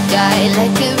tough guy,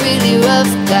 like a really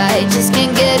rough guy. Just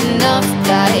can't get enough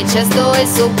guy. Chest always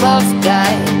so puff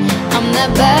guy. I'm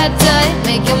that bad type,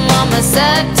 make your mama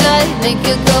sad type, make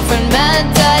your girlfriend mad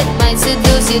type, might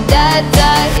seduce your dad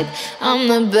type. I'm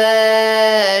the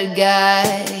bad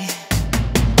guy.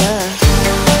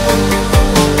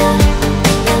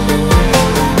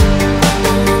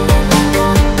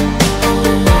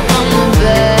 I'm the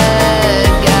bad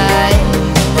guy.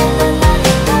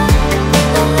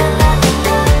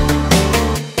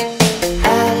 I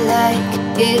like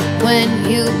it when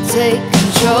you take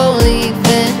control,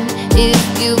 even if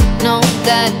you know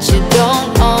that you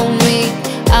don't own me.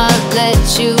 I'll let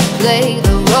you play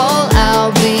the role,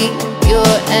 I'll be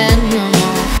your animal.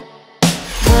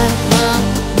 My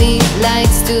mommy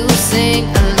likes to sing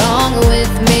along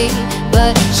with me,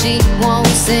 but she won't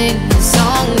sing the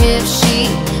song if she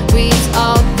reads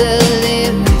all the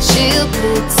lyrics. She'll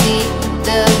pity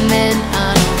the men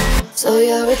I know. So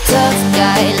you're a tough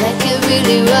guy, like a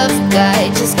really rough guy.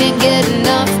 Just can't get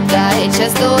enough guy.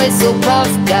 Chest always so puff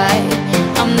guy.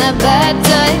 I'm that that bad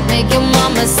type, make your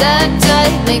mama sad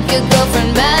type, make your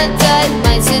girlfriend mad type,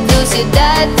 might seduce your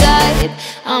dad type.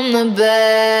 I'm the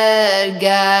bad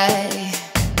guy.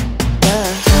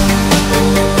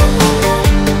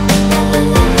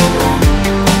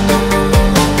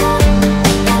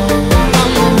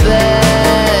 I'm the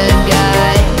bad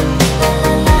guy.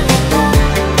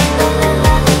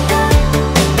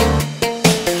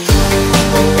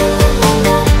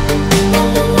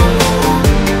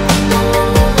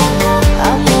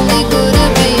 I'm only good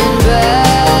at being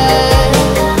bad.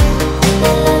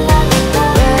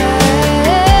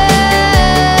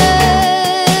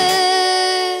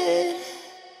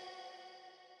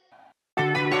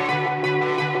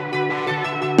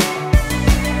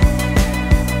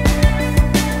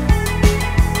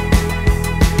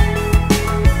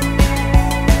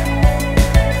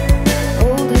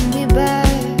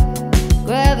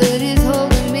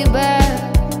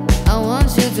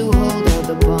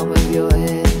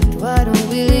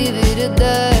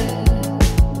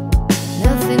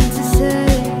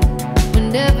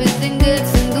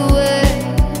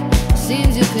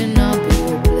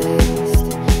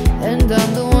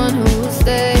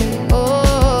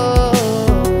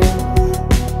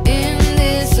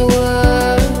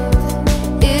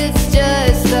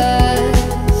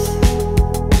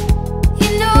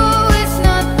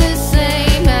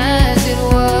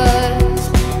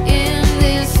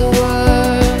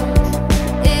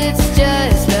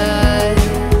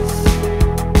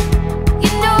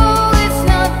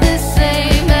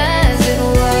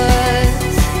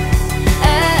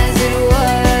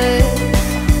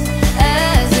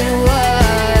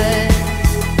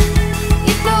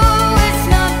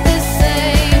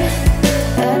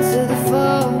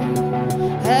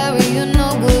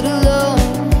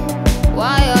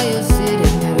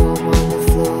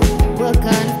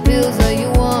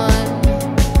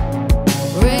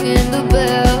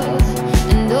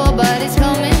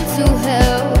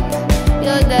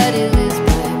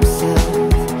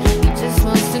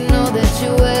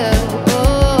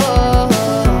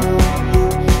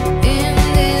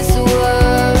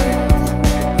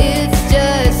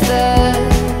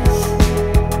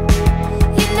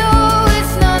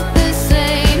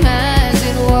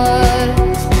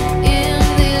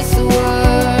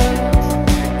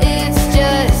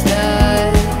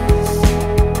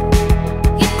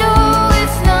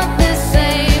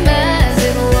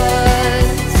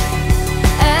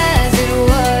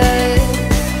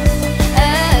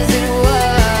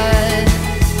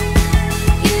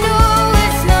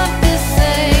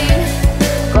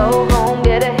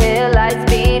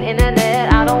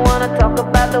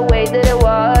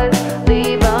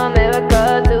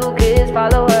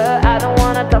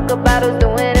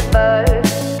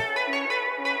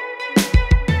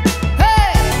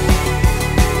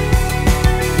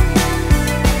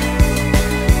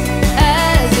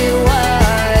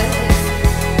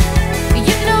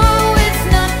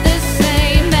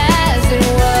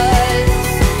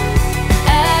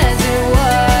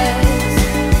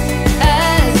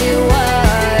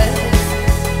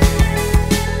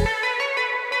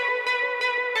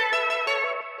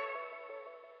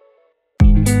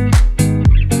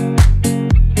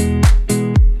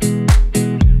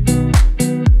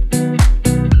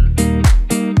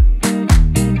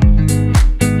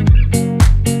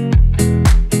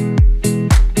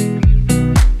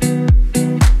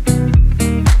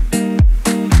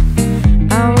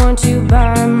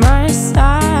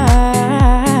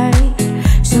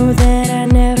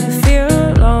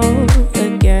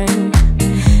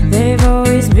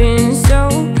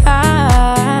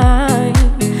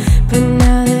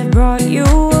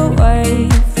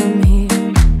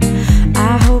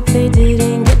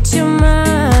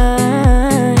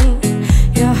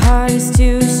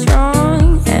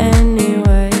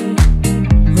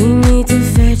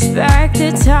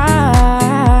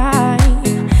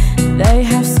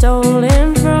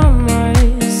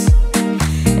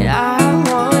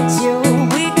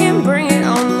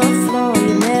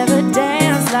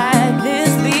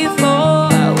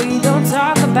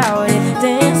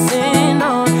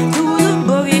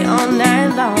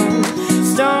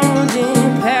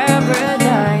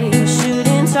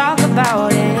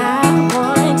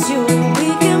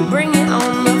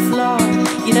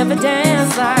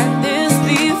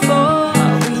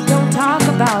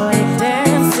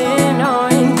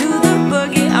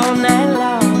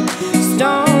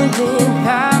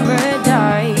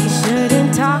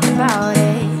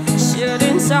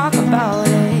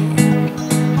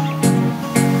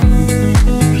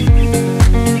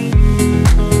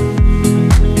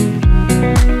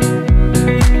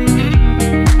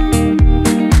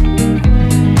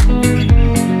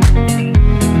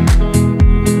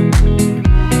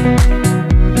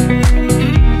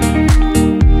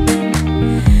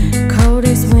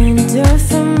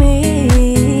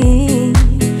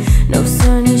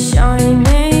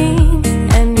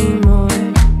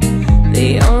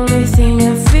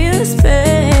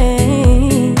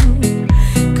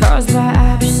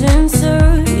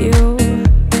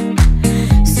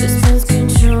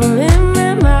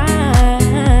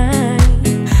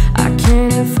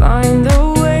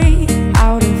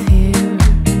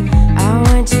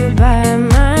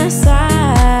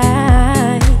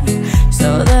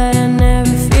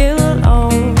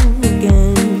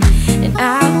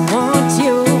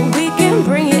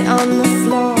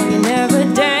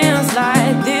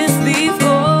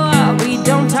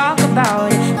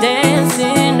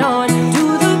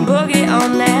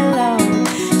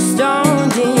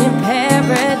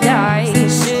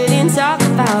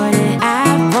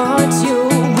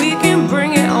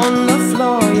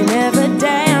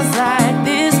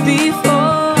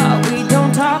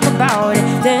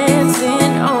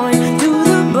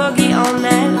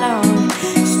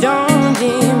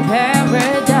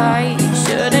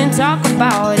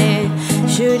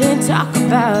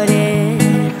 about it.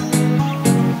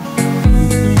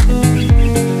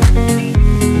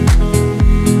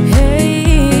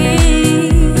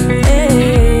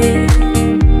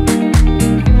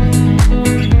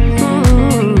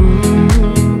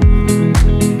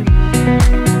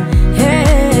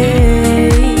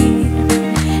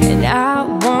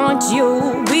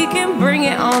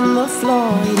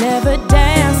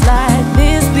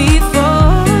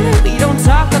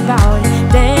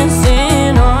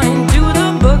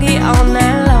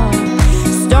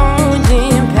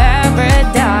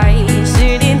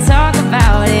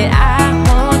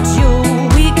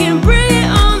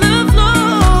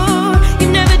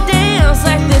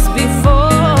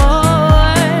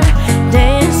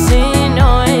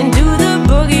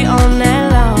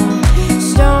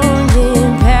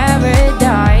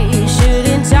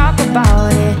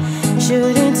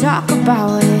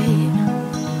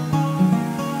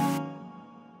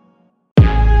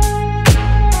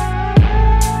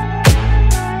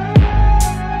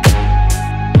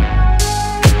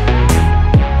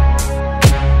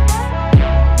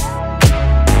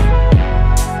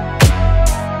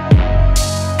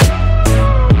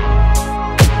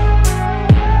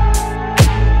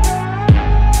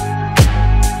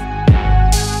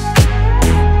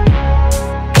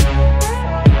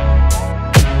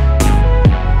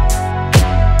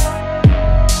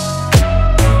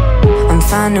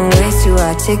 Finding ways to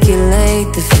articulate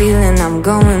the feeling I'm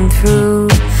going through.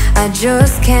 I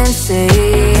just can't say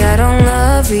I don't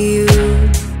love you,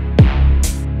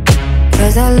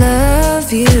 'cause I love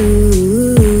you.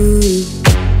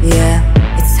 Yeah,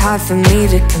 it's hard for me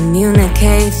to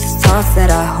communicate the thoughts that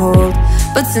I hold,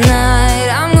 but tonight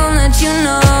I'm gonna let you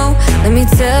know. Let me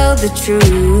tell the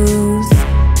truth,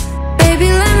 baby,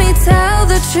 let me tell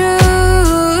the truth.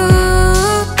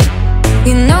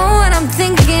 You know what I'm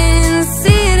thinking,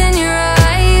 see it in your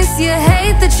eyes. You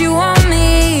hate that you want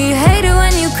me, hate it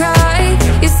when you cry.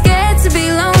 You're scared to be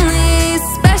lonely,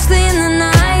 especially in the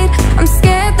night. I'm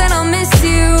scared that I'll miss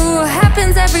you,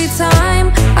 happens every time.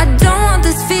 I don't want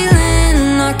this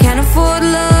feeling, I can't afford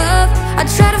love. I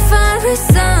try to find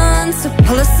reasons to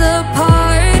pull us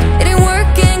apart. It ain't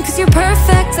working 'cause you're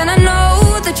perfect, and I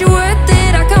know that you're worth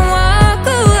it. I can walk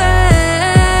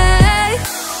away,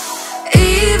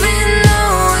 even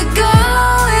though we're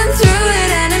going through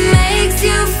it and it makes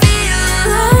you feel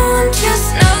alone. Just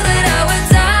know that I would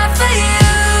die for you,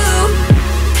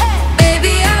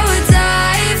 baby, I would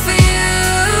die for you.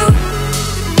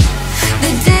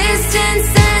 The distance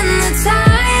and the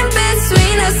time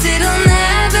between us, it'll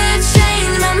never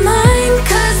change my mind.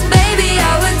 'Cause baby,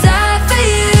 I would die for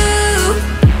you,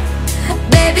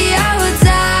 baby, I would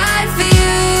die for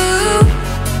you.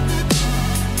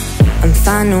 I'm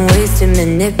finding ways to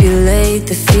manipulate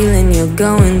the feeling you're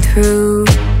going through,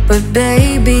 but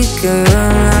baby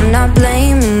girl, I'm not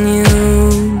blaming you.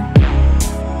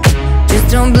 Just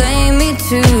don't blame me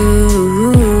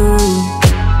too,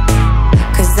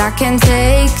 'cause I can't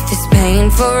take this pain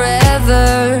forever,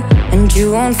 and you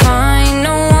won't find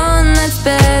no one that's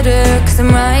better. 'Cause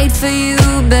I'm right for you,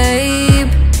 babe,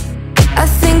 I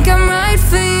think I'm right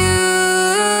for you.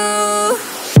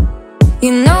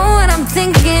 You know what I'm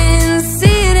thinking,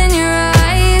 see it in your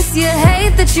eyes. You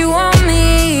hate that you want me,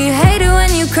 hate it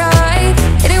when you cry.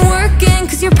 It ain't working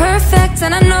 'cause you're perfect,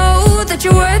 and I know that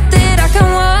you're worth it. I can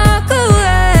walk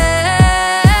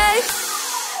away,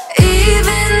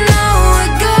 even though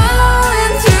we're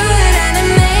going through it and it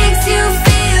makes you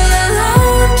feel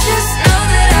alone. Just know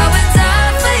that I would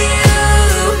die for you,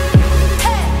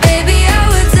 baby, I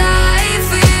would die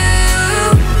for you.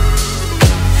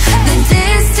 The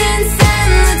distance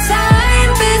and the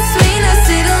time between us,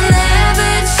 it'll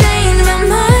never change my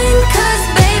mind. 'Cause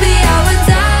baby, I would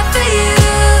die for you,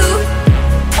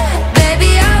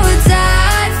 baby, I would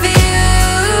die for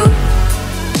you.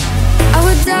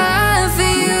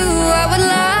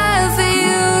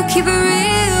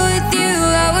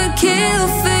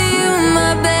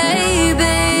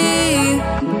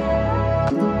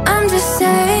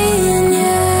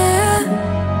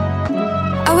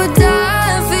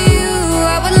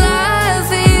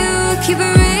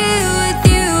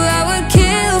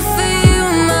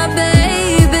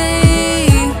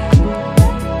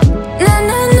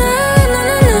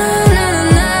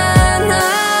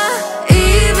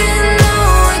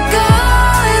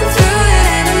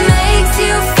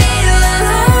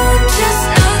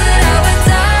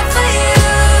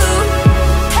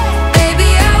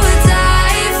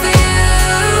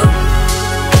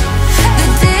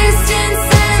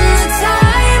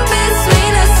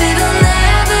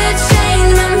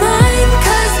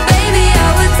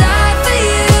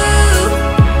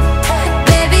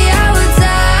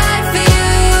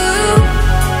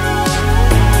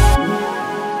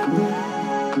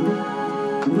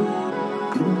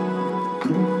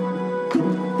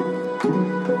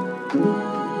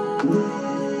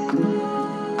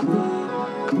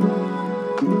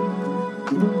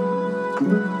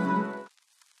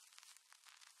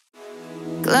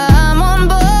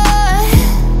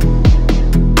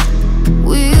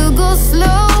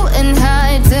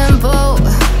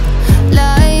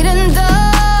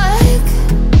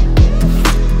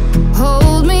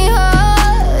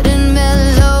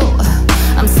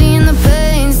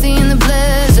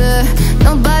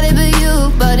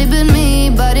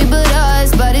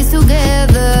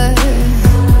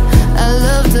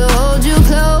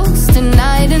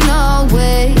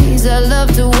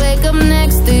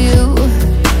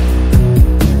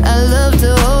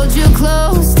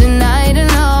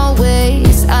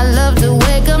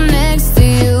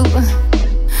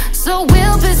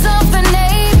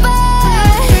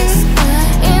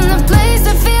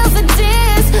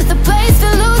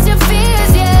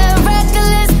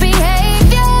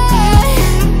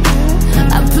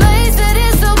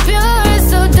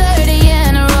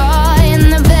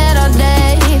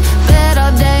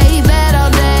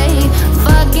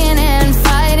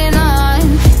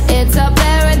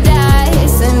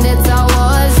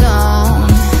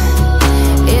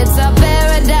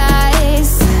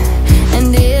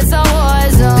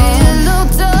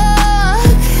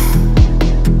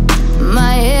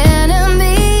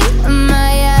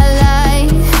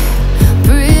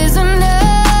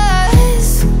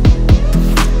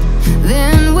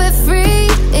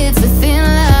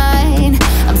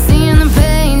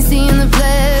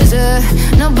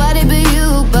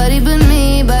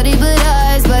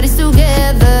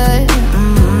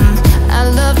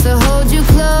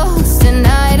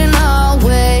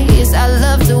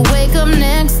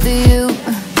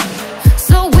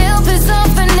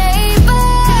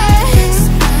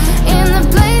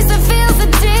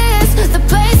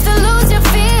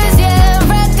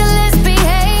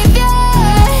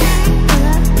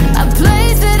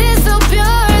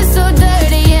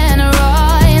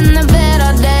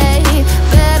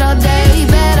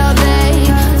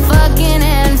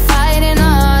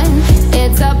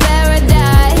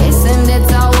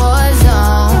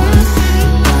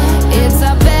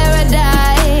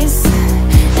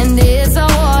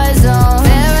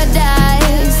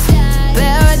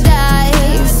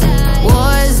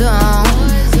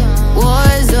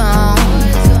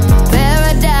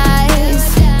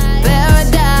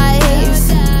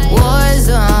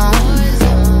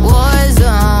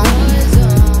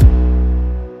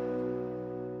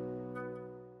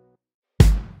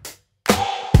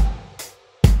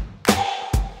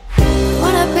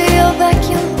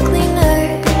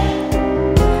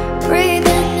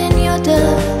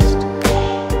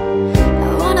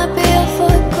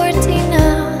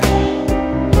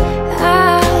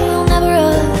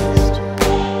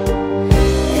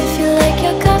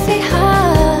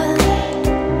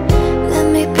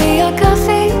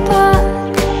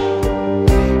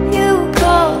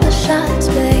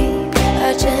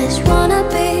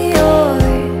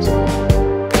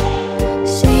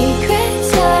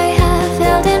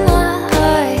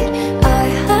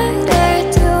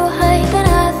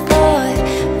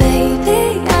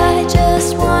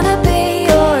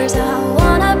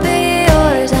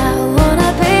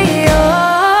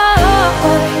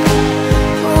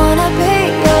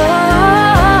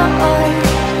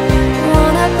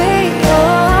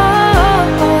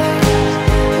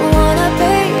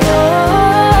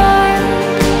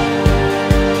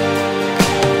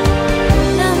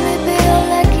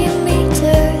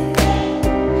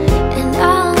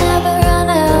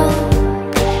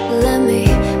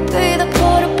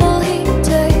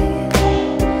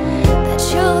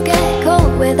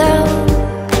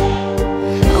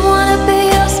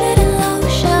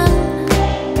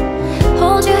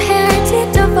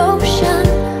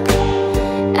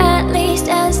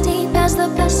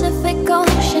 Pacific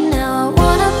Ocean. Now I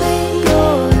wanna be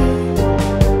yours.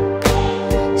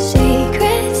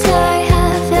 Secrets I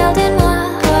have held in my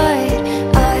heart,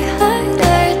 I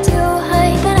harder to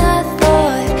hide than I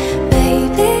thought.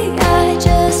 Baby, I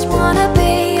just wanna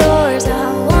be yours. I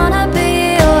wanna be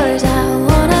yours. I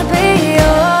wanna be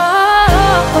yours.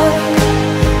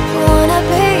 Wanna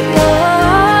be yours.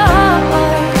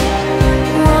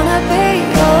 Wanna be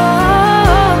yours.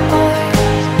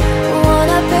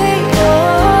 Wanna be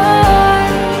yours.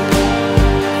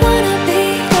 Wanna be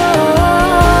yours.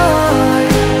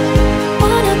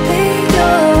 Wanna be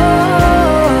yours.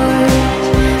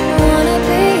 Wanna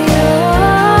be yours.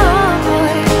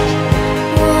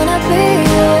 Wanna be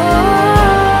yours.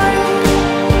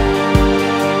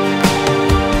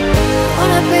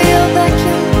 Wanna be your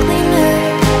vacuum cleaner,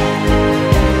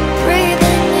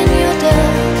 breathing in your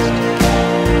dust.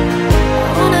 I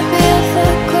wanna be a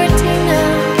fur cortina.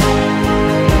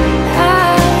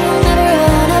 I'll never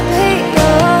wanna be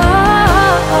yours.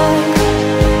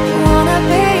 Wanna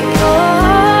be yours.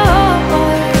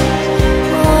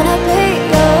 Wanna be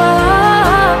yours.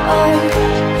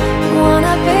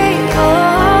 Wanna be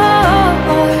yours.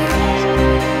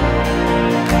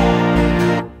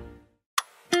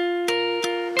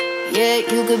 Yeah,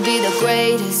 you could be the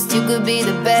greatest, you could be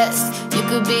the best. You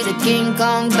could be the King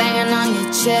Kong banging on your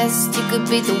chest. You could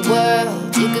beat the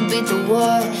world, you could beat the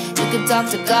war. You could talk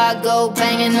to God, go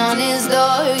banging on his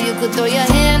door. You could throw your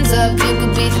hands up, you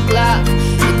could beat the clock.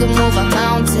 You could move a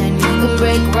mountain, you could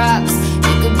break rocks.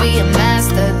 You could be a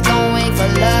master, don't wait for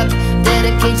luck.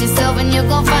 Dedicate yourself and you're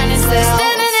gonna find yourself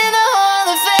standing in the Hall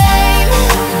of Fame.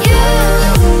 You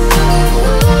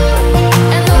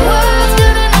and the world's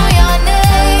gonna know your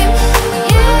name.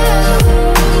 You,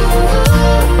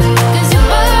 'cause you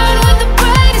burn with the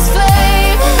brightest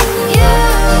flame. You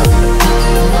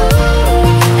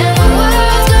and the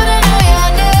world's gonna know your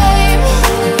name.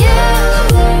 You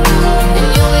and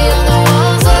you'll be on the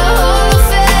walls of the Hall of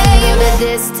Fame. The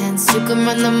distance, you can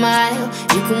run the mile.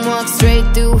 You can walk straight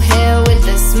through hell with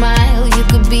a smile. You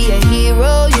could be a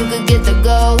hero, you could get the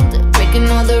gold. Breaking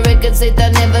all the records they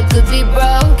thought never could be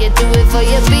broke. Yeah, do it for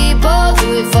your people, do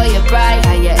it for your pride.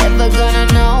 How you ever gonna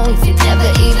know if you never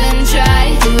even try?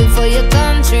 Do it for your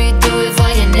country, do it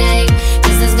for your name.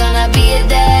 This is gonna be a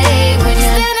day when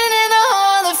you're standing in the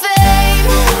Hall of Fame.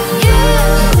 You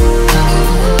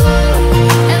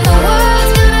and the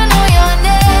world's gonna know your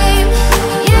name.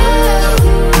 You,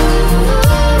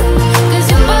 'cause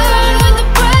you burn with the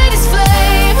brightest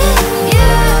flame.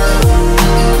 You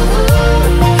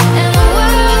and the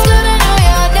world's gonna know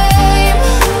your name.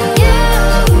 You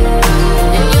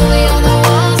and you'll be on the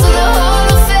walls of the Hall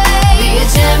of Fame. Be a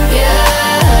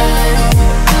champion,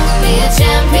 be a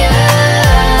champion,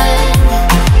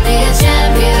 be a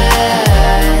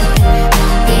champion,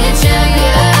 be a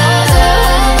champion of the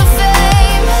Hall of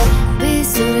Fame. Be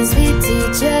students, be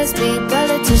teachers, be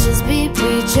politicians, be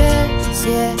preachers,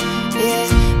 yeah, yeah.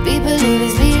 Be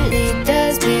believers, be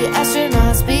leaders, be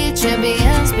astronauts, be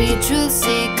champions, be truth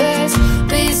seekers.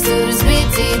 Be students, be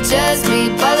teachers, be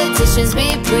politicians, be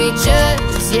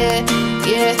preachers, yeah,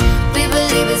 yeah. Be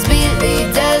believers, be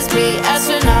leaders, be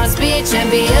astronauts, be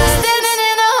champions. Standing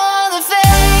in the Hall of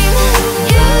Fame.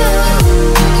 You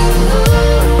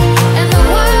and the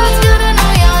world's gonna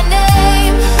know your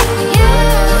name. You,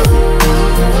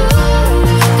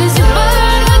 'cause you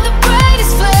burn with the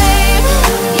brightest flame.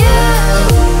 You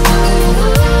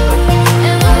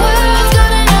and the world's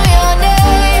gonna know your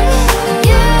name.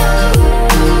 You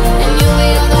and you'll be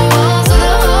on the walls of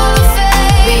the Hall of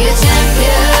Fame. Be a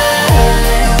champion,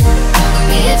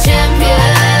 be a champion,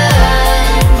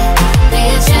 be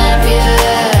a champion.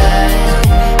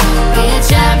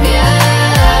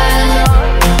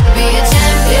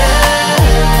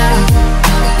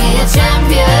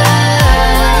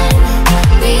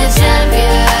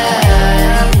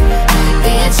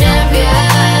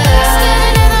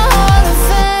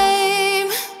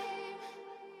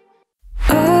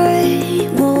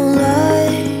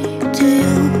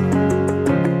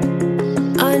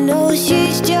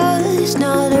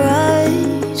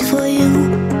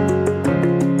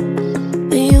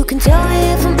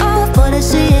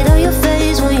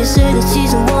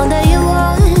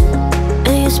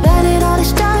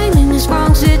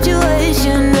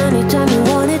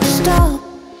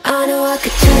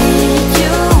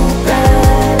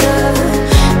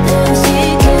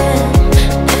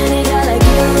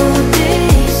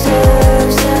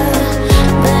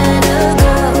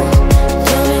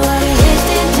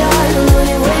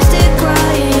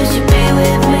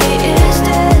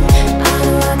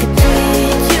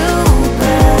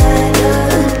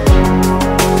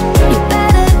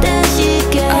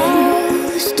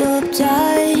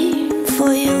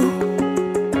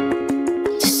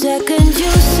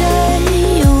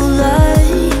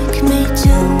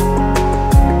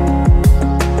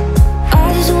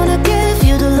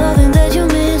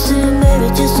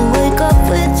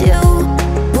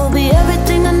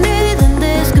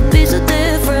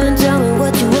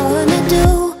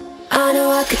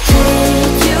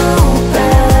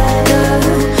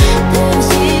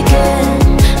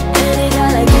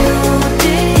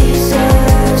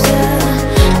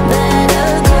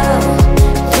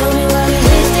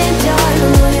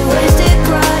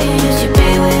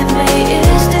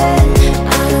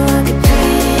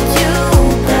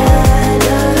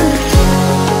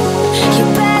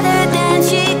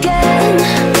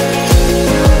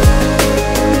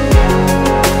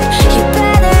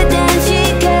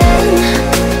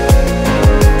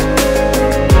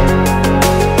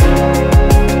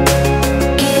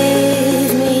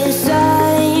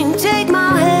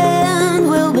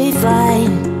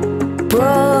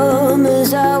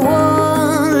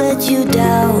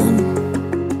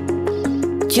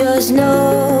 Just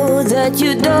know that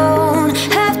you don't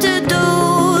have to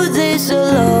do this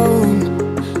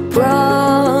alone.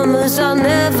 Promise I'll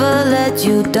never let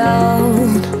you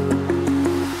down.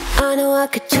 I know I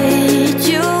could treat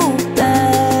you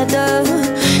better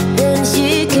than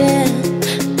she can.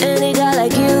 Any guy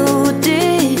like you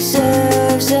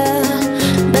deserves a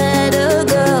better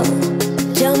girl.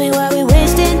 Tell me why we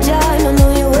wasting time. I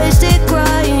know you're wasted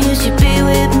crying. You should be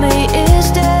with me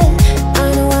instead.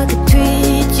 I know I could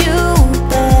treat you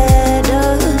better.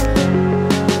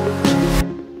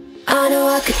 I know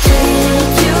I could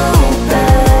treat you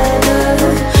better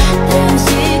than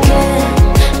she can.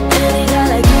 Any guy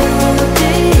like you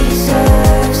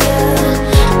deserves a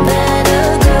better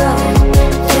girl.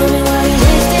 Tell me why you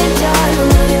wasting time. I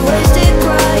know you're wasted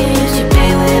crying. You should be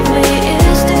with me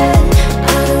instead.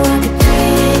 I know I could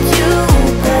treat you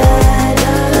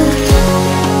better.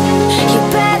 You're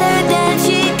better than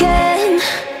she can.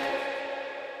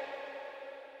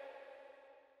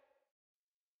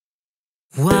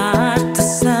 Watch the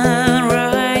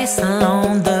sunrise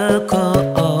along the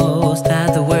coast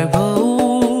that we're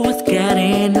both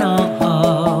getting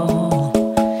old.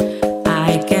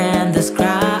 I can't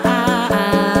describe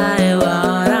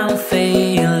what I'm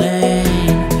feeling,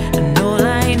 and all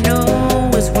I know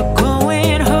is we're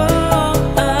going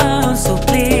home. So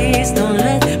please don't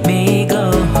let me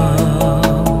go.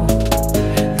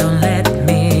 Don't let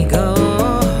me go.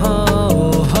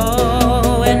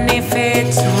 And if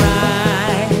it's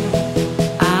right,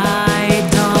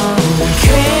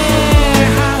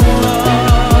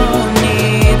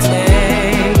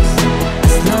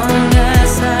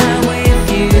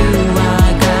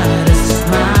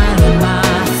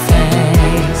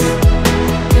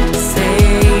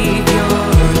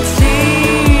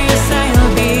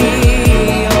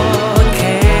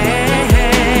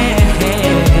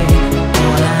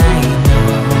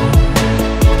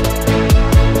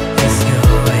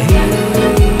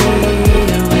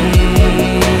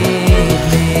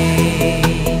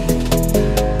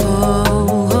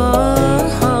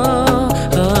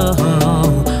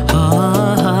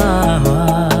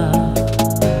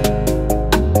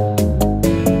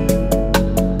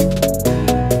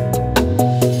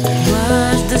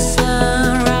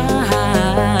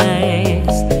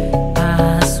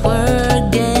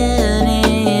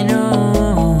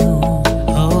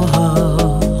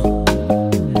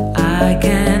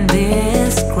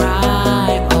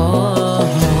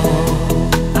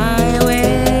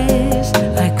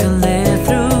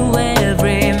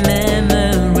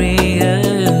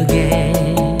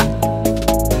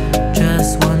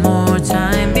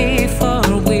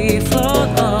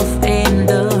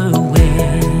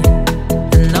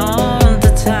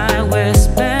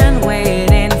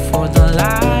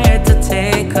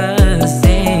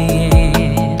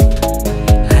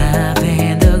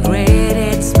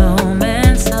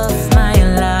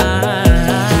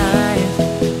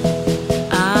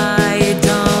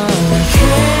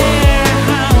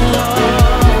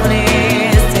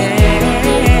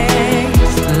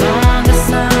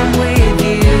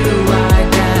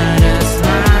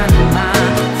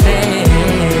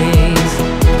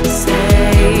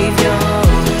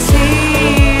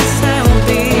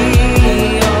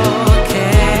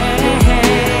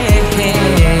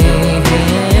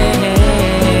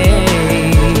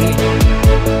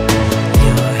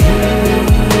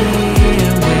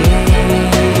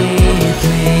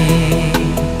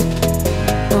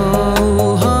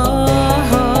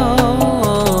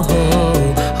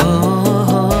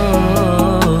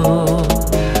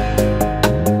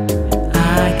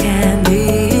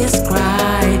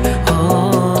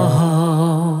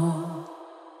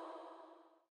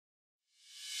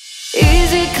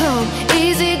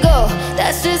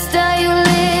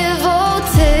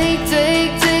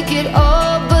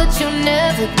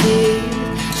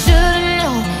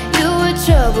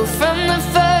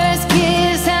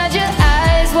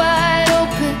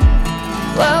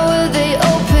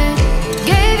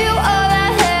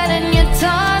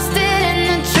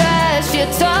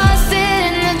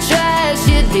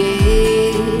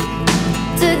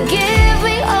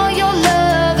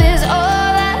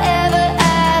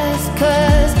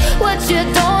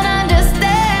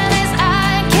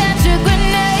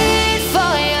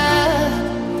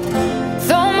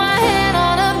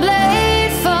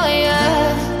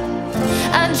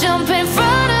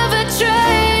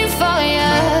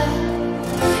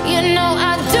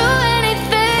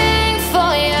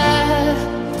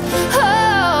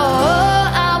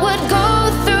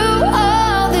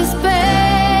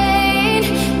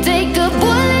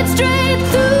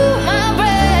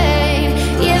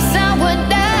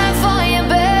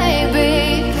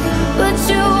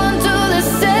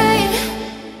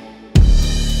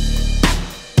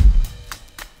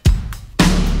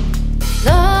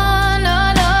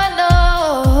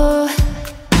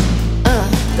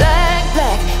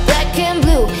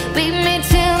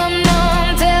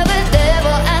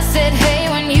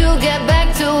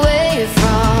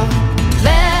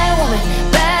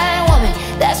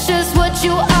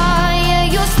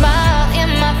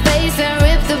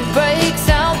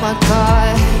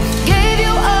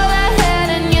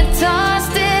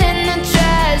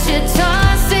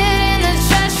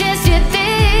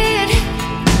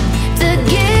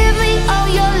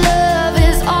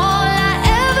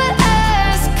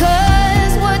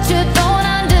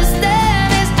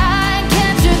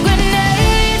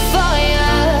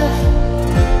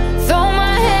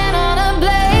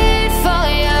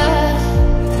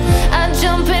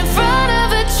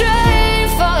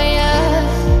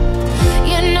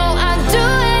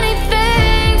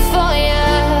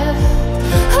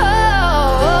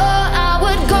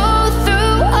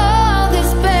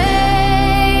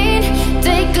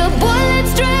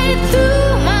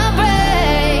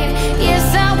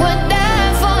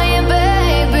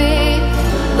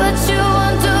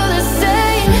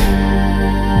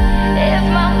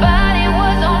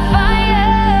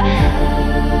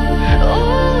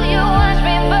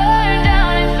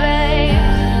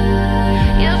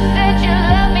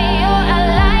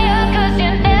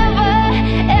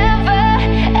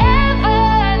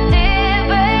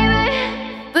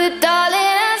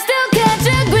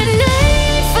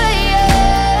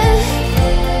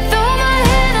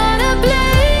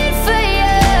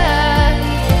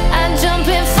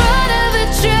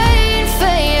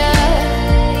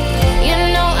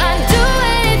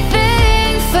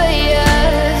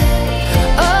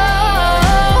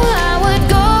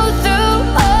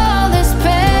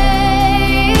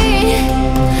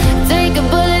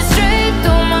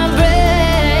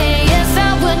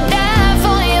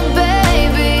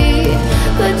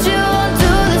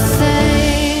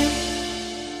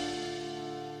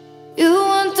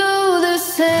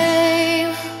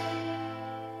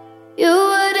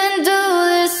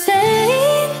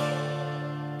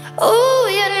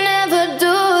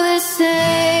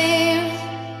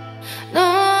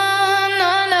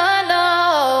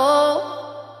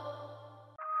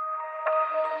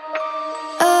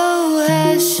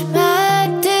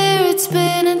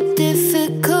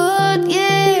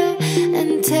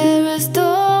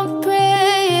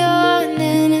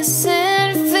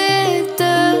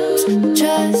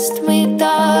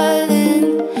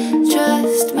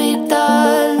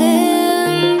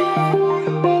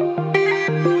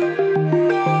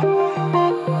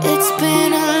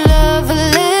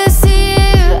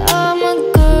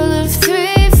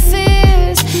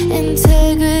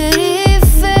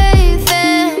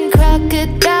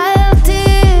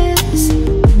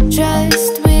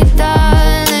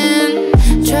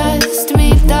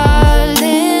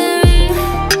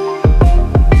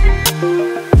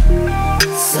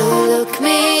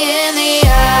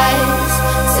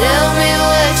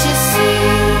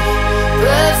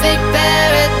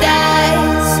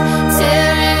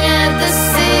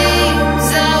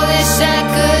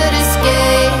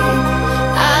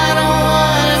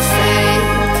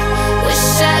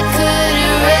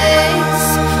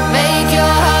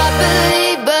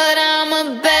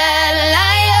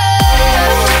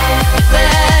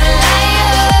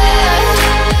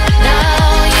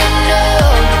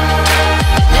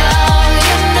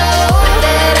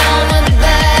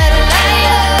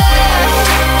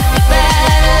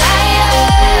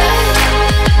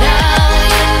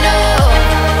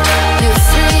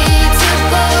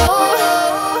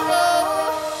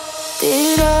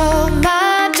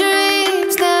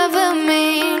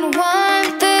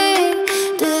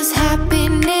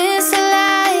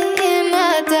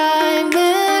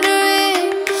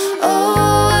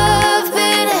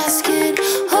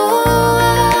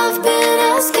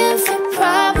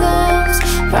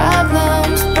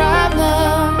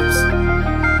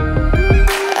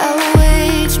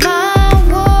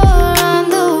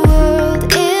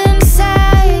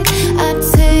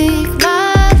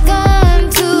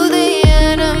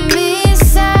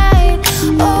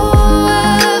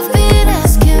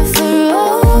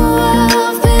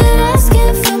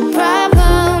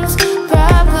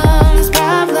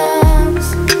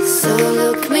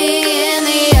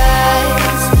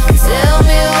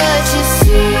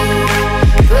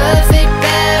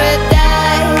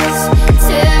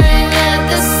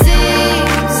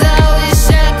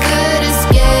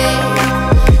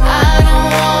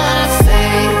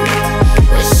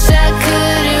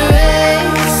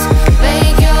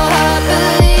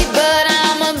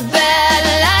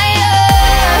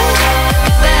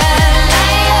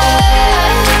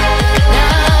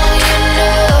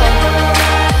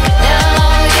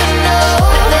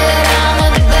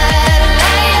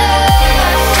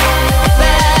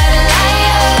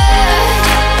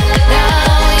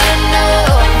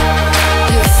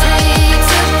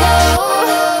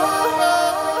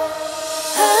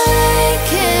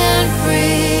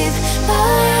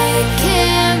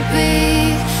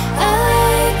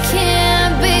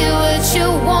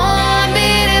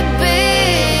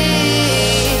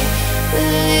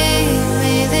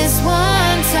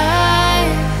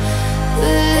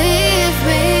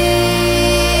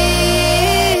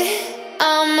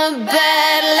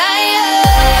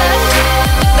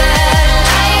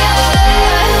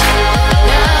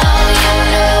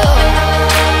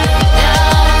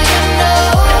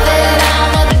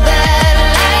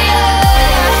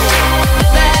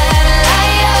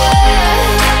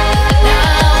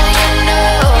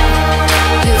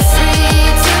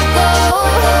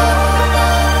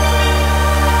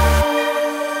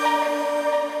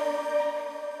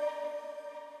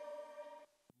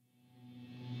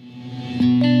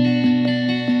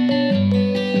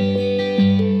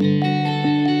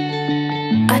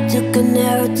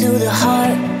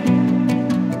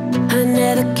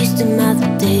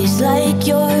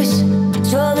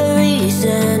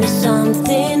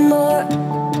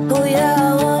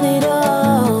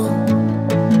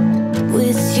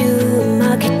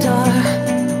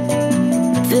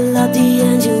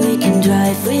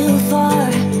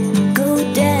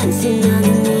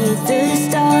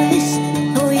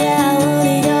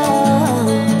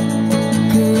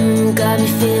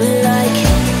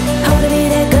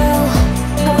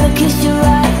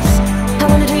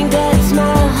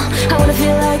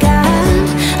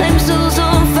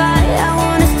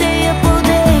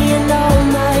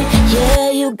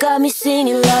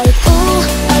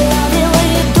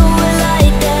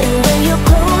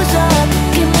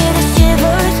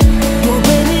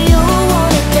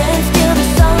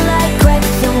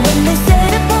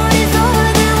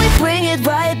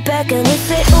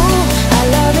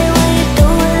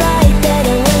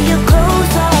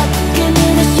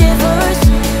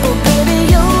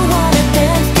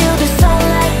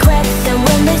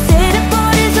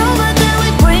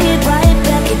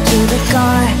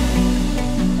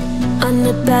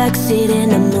 backseat in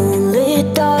the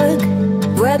moonlit dark.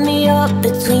 Wrap me up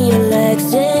between your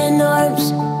legs and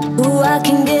arms. Ooh, I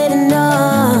can get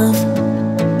enough.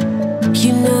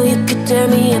 You know you could tear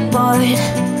me apart,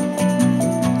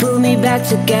 put me back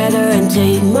together and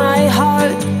take my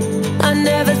heart. I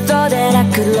never thought that I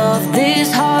could love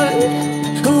this hard.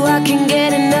 Ooh, I can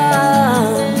get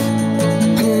enough.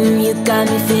 You got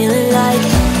me feeling like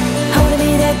I wanna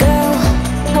be that girl,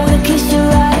 I wanna kiss your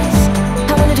eyes,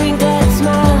 I wanna drink that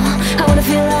smile, I wanna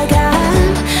feel like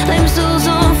I'm my soul's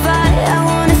on fire. I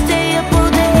wanna stay up all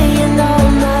day and all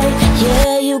night.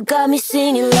 Yeah, you got me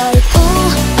singing like, ooh,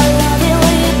 I love it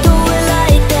when you do it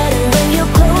like that. And when you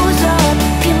close up,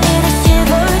 give me the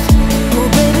shivers. Oh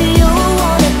baby, you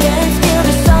wanna dance till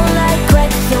the sunlight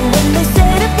cracks. And when they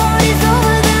say the party's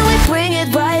over, then we bring it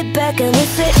right back. And we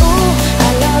say, ooh, I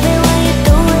love it when you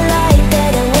do it like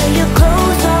that. And when you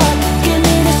close up, give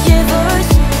me the shivers.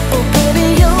 Oh baby,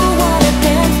 you wanna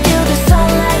dance till the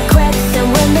sunlight cracks. And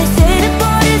when they say the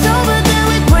party's over, then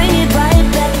we bring it right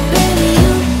back. Baby,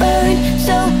 you burn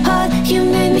so hot, you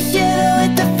made me shiver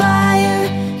with the fire.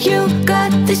 You got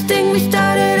this thing we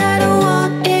started, I don't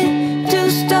want it to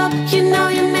stop. You know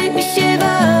you make me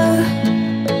shiver.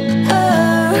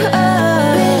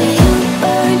 Baby, you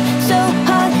burn so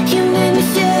hot, you made me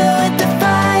shiver with the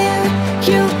fire.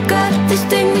 You got this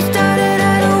thing we started,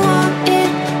 I don't want it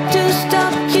to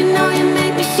stop. You know you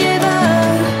make me shiver.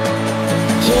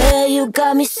 Yeah, you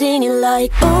got me singing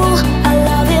like, ooh, I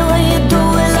love it when you do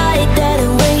it like that.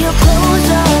 And when you close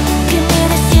up, give me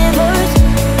the shivers.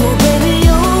 Oh baby,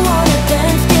 you wanna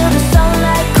dance till the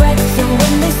sunlight cracks. And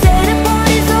when they say the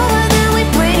party's over, then we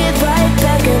bring it right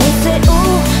back. And we say,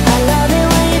 ooh, I love it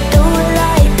when you do it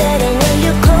like that. And when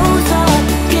you close up,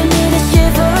 give me the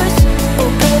shivers.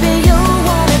 Oh baby, you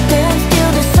wanna dance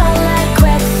till the sunlight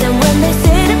cracks. And when they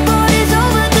say the party's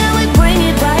over, then we bring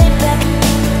it right back.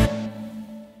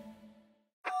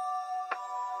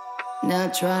 Not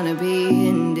trying to be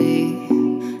indie,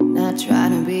 not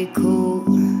trying to be cool,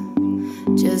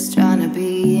 just trying to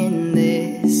be in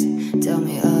this. Tell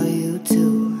me, are you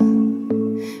too?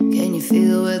 Can you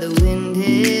feel where the wind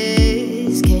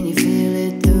is? Can you feel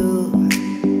it through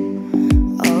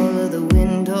all of the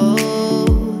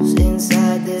windows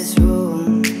inside this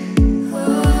room?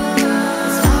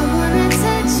 'Cause I wanna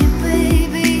touch you,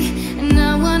 baby, and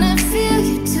I wanna feel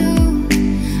you too.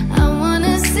 I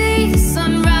wanna see the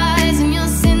sunrise and your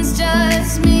sins,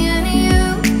 just me and you.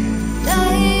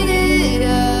 Light it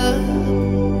up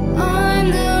on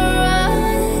the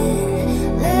run.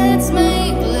 Let's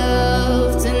make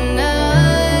love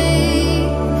tonight.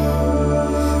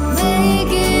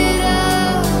 Make it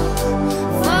up,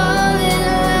 fall in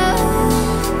love,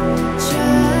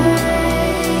 try.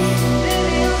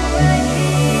 Baby, I'm right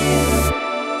here.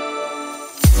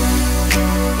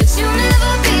 But you'll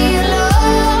never be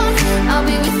alone. I'll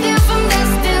be with you from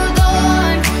dusk till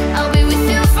dawn. I'll be with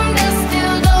you from dusk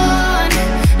till dawn.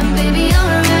 And baby, I'm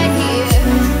right here.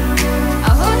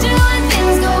 I'll hold you when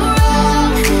things go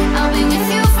wrong. I'll be with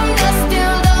you from dusk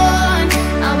till dawn.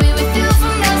 I'll be with you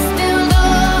from dusk till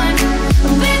dawn.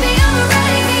 And baby, I'm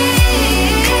right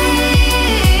here.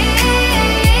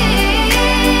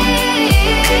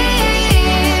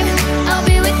 I'll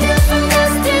be with you from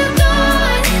dusk till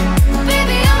dawn.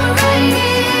 Baby, I'm right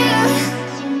here.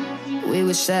 We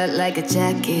were shot like a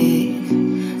jacket,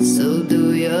 so do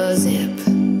your zip.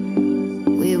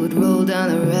 We would roll down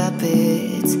the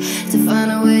rapids to find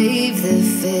a wave that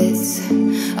fits.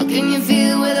 How can you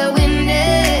feel where the wind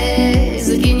is?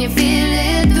 Or can you feel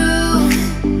it through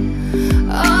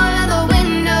all of the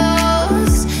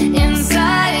windows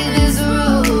inside this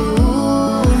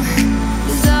room?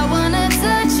 'Cause I wanna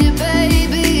touch you,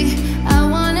 baby, I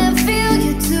wanna feel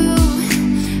you too.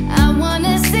 I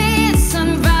wanna see the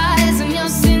sunrise and your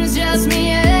sins, just me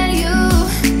and you.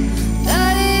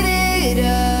 Light it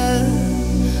up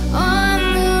on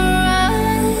the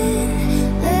run.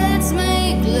 Let's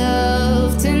make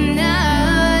love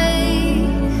tonight.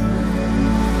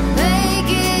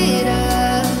 Make it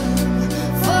up,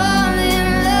 fall in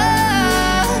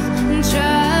love and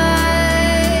try.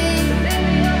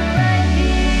 Baby, I'm right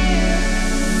here.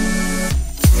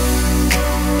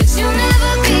 But you'll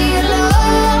never be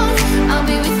alone. I'll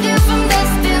be with you from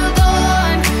dusk till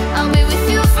dawn. I'll be with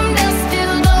you from dusk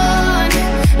till dawn.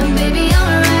 And baby,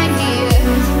 I'm right here.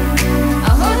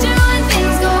 I'll hold you when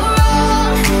things go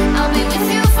wrong. I'll be with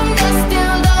you from dusk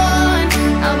till dawn.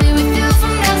 I'll be with you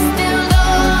from dusk till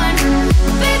dawn.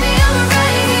 Baby, I'm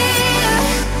right here.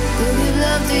 Go give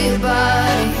love to your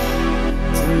body.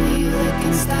 It's only you that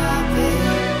can stop it.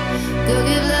 Go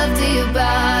give love to your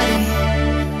body.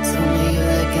 It's only you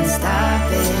that can stop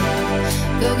it.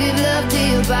 Go give love to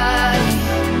your your body.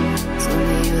 It's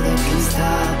only you that can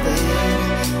stop it.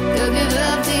 Go give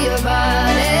love to your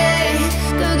body.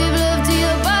 Go give love to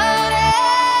your body.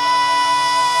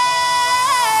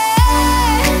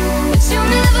 But you'll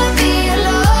never be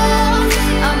alone.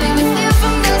 I'll be with you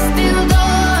from dusk till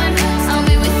dawn. I'll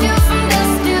be with you from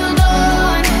dusk till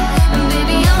dawn. And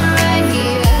baby, I'm right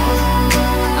here.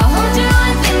 I'll hold you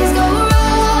when things go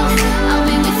wrong. I'll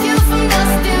be with you from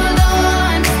dusk till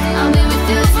dawn. I'll be with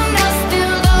you from dusk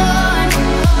till dawn.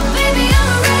 Baby,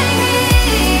 I'm right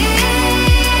here.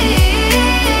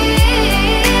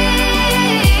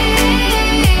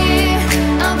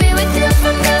 I'll be with you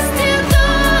from dusk till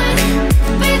dawn.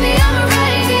 Baby, I'm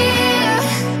right here.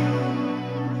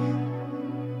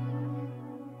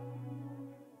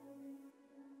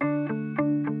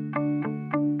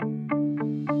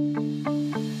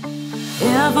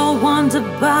 Ever wonder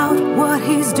about what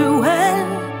he's doing?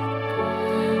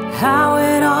 How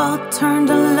it all turned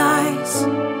to lies.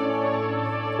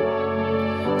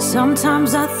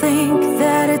 Sometimes I think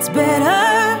that it's better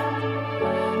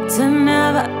to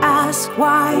never ask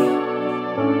why.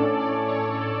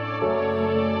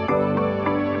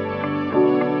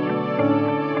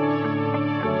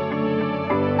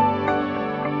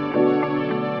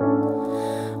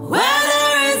 Where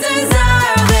there is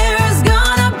desire, there's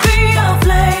gonna be a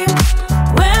flame.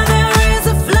 Where there is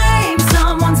a flame,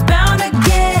 someone's bound to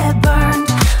get burned.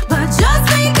 But just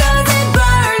because it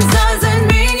burns doesn't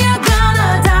mean you're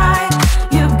gonna die.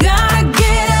 You gotta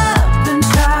get up and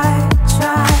try,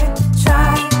 try,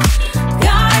 try.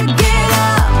 Gotta get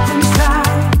up and try,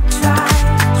 try,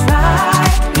 try.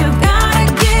 You gotta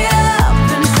get up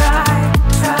and try,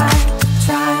 try,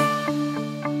 try.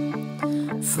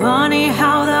 Funny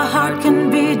how the heart can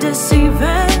be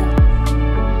deceiving,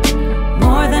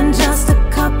 more than just a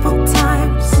couple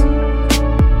times.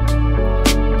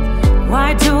 Why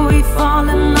do we fall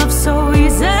in love so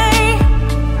easy,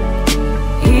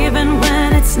 even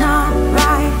when it's not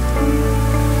right?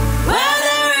 Where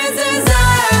there is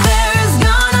desire, there's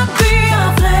gonna be a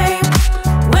flame.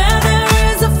 Where there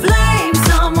is a flame,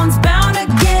 someone's bound to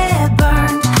get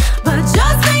burned. But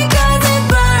just because it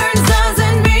burns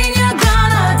doesn't mean you're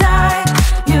gonna die.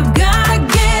 You gotta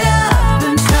get up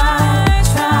and try,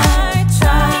 try,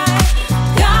 try.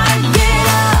 Gotta get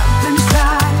up and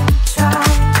try, try,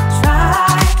 try.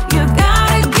 You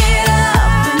gotta get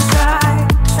up and try,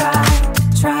 try,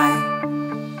 try.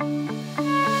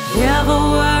 Ever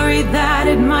worry that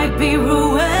it might be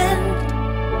ruined?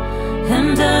 And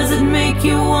does it make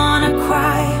you wanna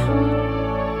cry?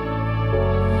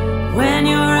 When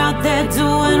you're out there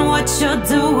doing what you're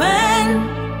doing,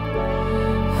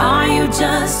 are you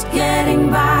just getting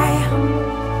by?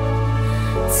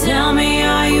 Tell me,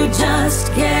 are you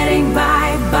just getting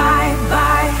by, by,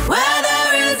 by? Where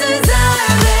there is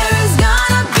desire, there is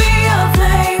gonna be a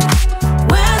flame.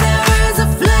 Where there is a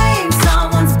flame,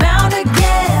 someone's bound to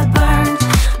get burned.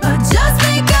 But just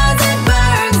because it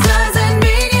burns doesn't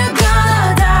mean you're gonna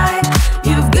die.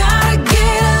 You've gotta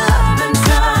get up and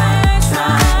try,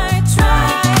 try, try.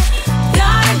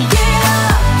 Gotta get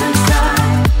up and try,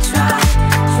 try,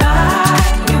 try.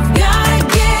 You've gotta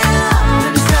get up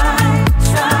and try,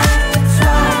 try,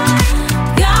 try.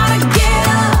 Gotta get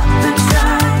up and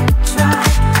try, try,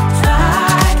 try.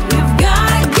 You've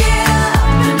gotta get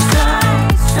up and try,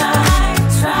 try,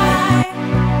 try.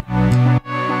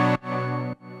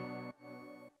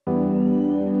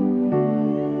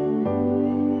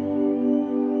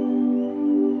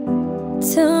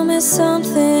 Tell me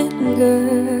something,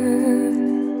 girl.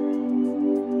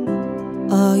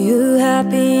 Are you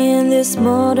happy in this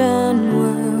modern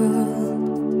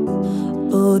world?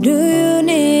 Or do you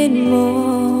need more?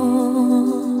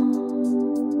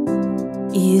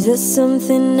 Is there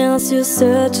something else you're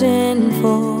searching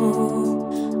for?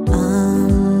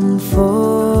 I'm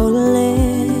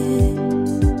falling.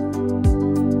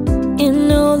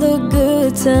 In all the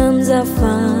good times I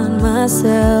find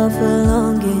myself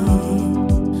longing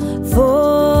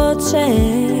for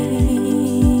change,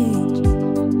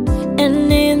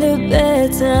 and in the bad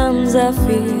times I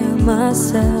feel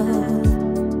myself.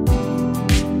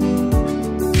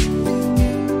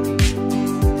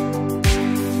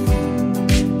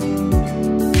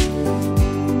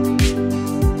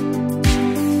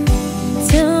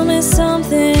 Tell me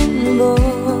something,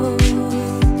 boy.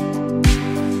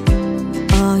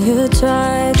 Are you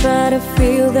try to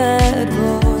feel that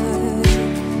void?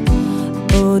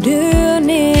 Or do you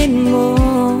need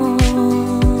more?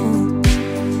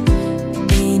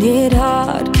 Ain't it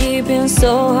hard keeping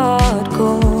so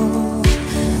hardcore?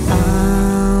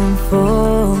 I'm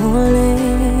falling.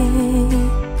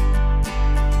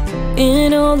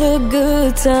 In all the good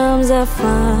good times I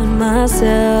find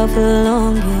myself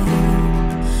longing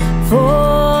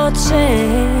for change,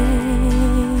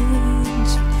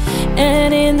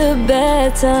 and in the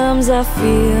bad times I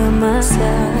feel myself.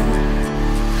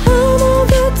 I'm on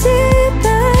the deep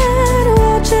end,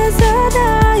 watch as I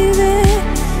dive in.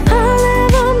 I'll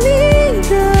never meet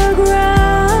the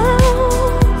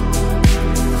ground.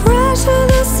 Crash to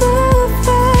the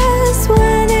surface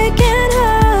when it can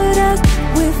hurt us.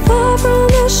 We fall from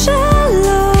the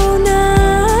shallow now.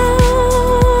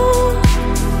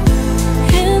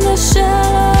 In the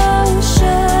shallow,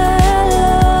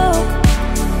 shallow.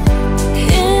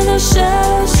 In the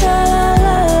shallow,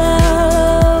 shallow.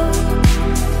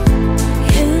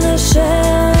 In the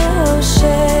shallow,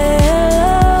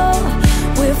 shallow.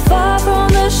 We fall from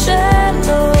the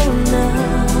shallow now.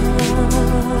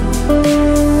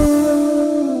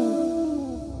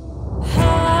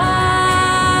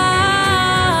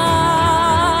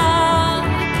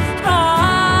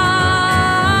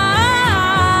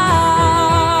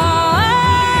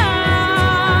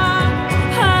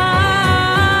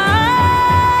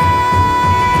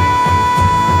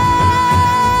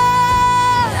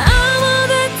 I'm on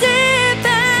the deep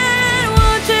end,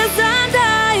 watch as I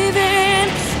dive in.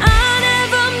 I'll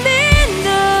never meet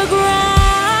the ground.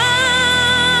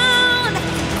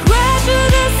 Crash to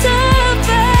the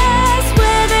surface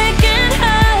where they can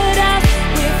hurt us.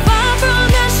 We fall from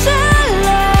the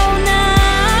shallow now.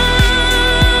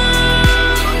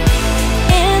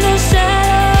 In the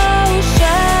shallow,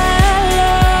 shallow.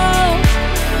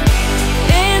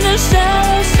 In the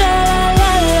shallow, shallow.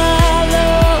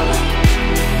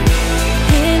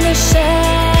 In the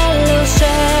shallow,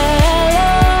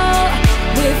 shallow.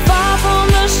 We fall from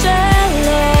the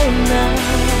shallow now.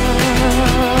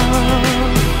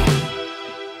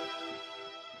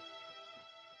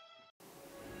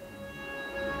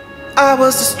 I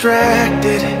was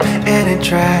distracted and in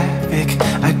traffic.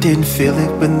 I didn't feel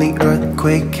it when the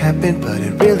earthquake happened, but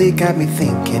it really got me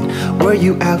thinking. Were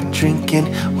you out drinking?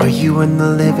 Were you in the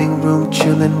living room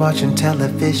chilling, watching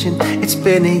television? It's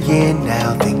been a year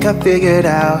now, think I figured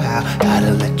out how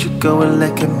to let you go and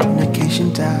let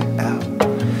communication die out.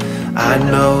 I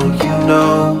know,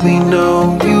 we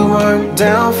know you weren't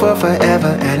down for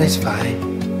forever, and it's fine.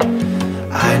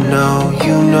 I know,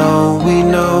 we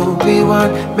know we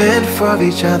weren't meant for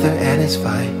each other, and it's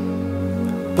fine.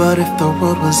 But if the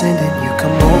world was ending, you'd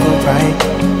come over, right?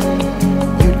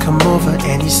 You'd come over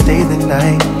and you'd stay the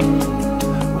night.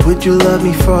 Would you love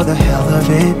me for the hell of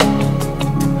it?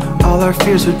 All our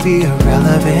fears would be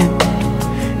irrelevant.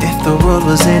 If the world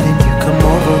was ending, you'd come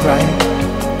over, right?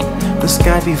 The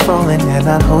sky'd be falling and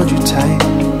I'd hold you tight,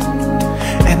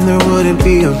 and there wouldn't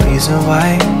be a reason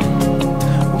why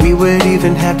we would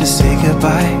even have to say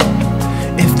goodbye.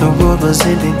 If the world was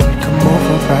ending, you'd come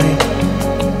over, right?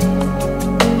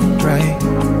 Right.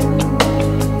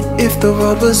 If the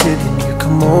world was ending, you'd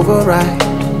come over, right?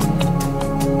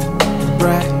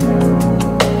 Right.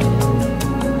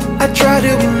 I try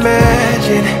to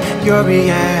imagine your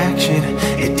reaction.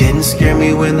 It didn't scare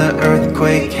me when the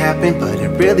earthquake happened, but it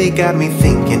really got me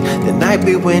thinking. The night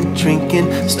we went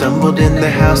drinking, stumbled in the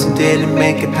house and didn't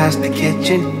make it past the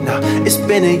kitchen. No, it's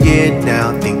been a year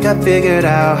now, think I figured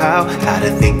out how to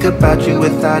think about you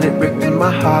without it ripping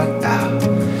my heart out.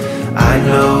 I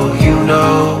know,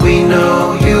 we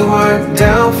know you weren't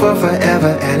down for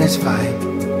forever, and it's fine.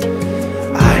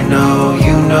 I know,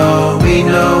 we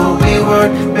know we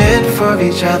weren't meant for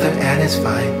each other, and it's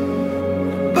fine.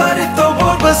 But if the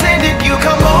world was ending, you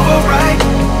come over, right?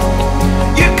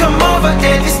 You come over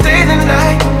and you stay the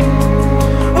night.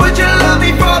 Would you love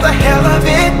me for the hell of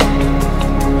it?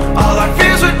 All our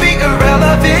fears would be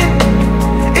irrelevant.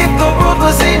 If the world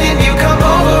was ending, you come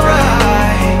over,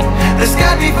 right? The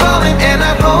sky'd be falling and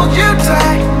I'd hold you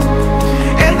tight,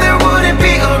 and there wouldn't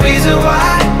be a reason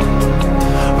why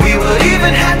we would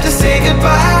even have to say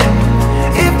goodbye.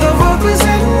 If the world was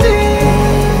ending,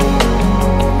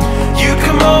 you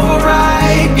come over,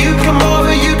 right? You come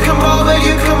over, you come over,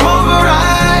 you come over,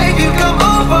 right? You come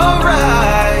over,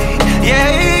 right? Yeah,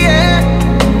 yeah.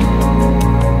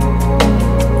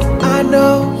 I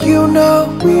know,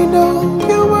 we know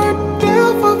you weren't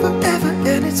down for forever,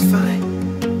 and it's fine.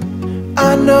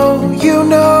 I know, we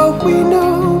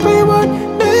know we weren't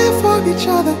meant for each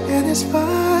other, and it's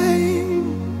fine.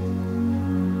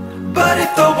 But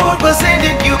if the world was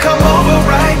ending, you come over,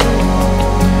 right?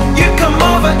 You come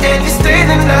over and you stay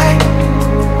the night.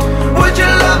 Would you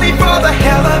love me for the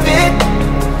hell of it?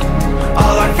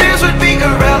 All our fears would be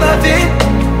irrelevant.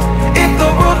 If the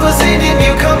world was ending,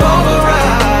 you come over,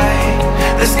 right?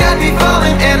 The sky'd be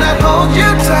falling and I'd hold you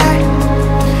tight,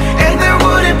 and there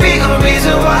wouldn't be a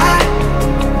reason why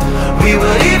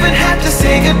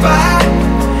goodbye.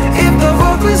 If the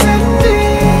world was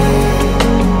ending,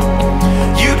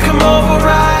 you come over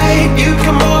right. You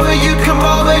come over, you come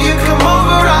over, you come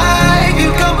over right.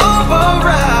 You come over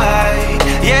right.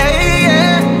 Yeah,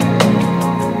 yeah.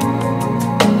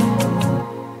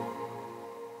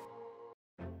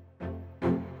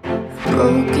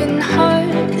 Broken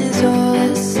heart is all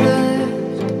that's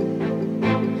left.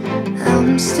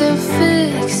 I'm still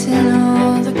fixing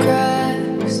all the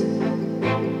cracks.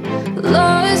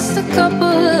 Lost a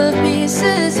couple of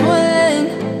pieces when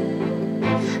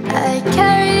I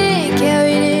carried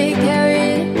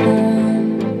it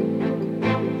home.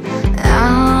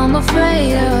 I'm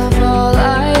afraid of all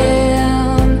I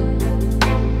am.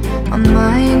 My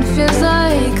mind feels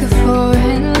like a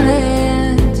foreign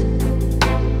land.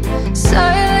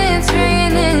 Silence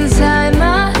ringing inside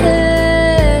my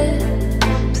head.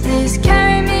 Please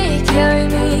carry me, carry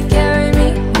me, carry me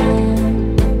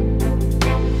home.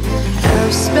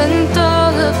 I've spent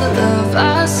all of the love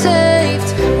I saved.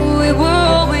 We were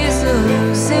always a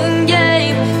losing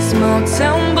game. Small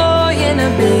town boy in a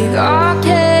big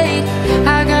arcade.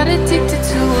 I got addicted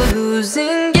to a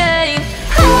losing game.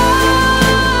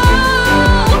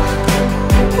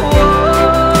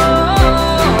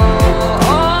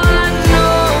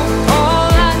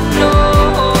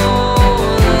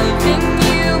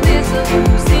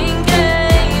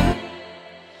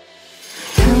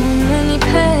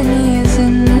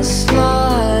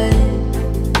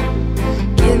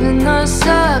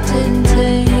 Up didn't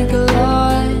take a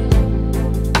lot.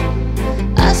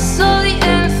 I saw the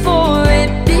end for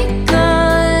it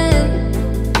begun.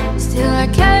 Still I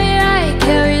carried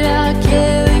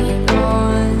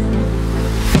on.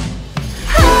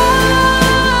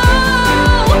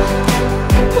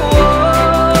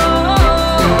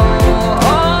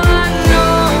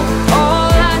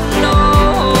 All I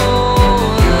know,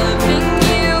 loving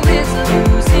you is a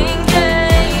losing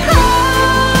game.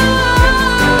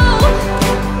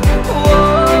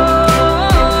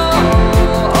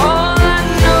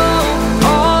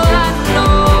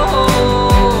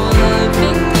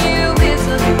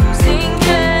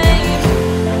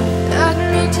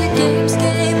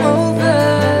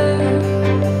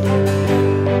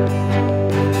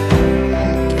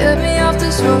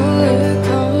 Roller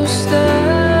coaster.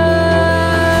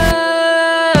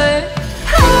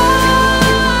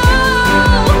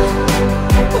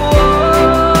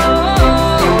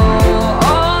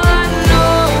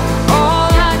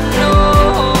 All I know,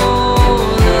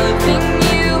 loving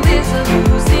you is a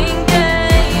losing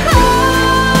game.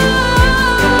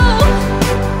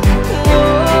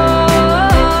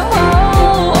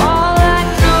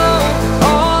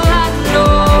 All I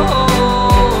know,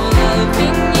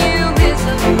 loving you is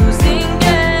a losing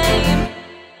game.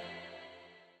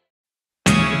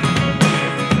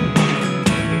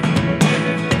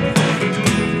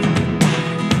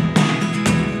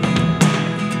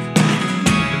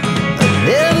 I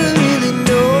never really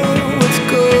know what's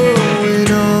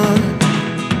going on.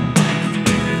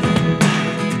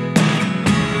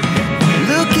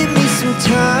 Look at me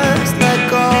sometimes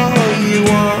like all you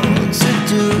want to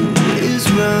do is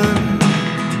run.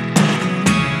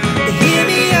 Hear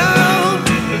me out,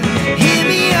 hear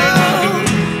me out.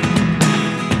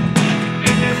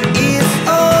 It's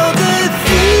all the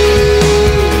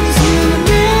things you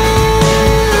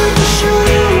never show.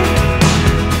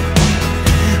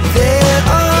 There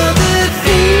are the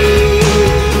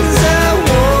things I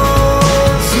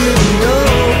want to know.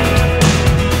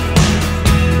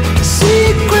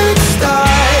 Secrets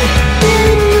start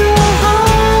in your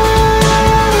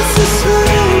heart so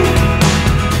slow.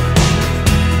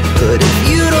 But if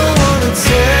you don't wanna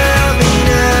tell me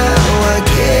now, I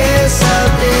guess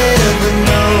I'll never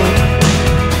know.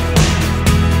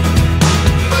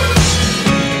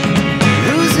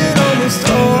 Losing almost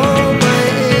all my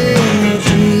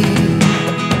energy.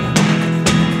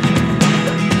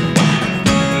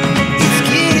 It's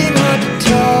getting hard to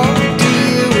talk to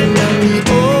you, and I'm the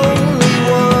only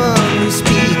one who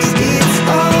speaks. It's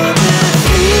all the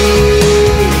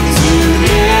things you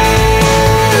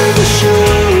never show.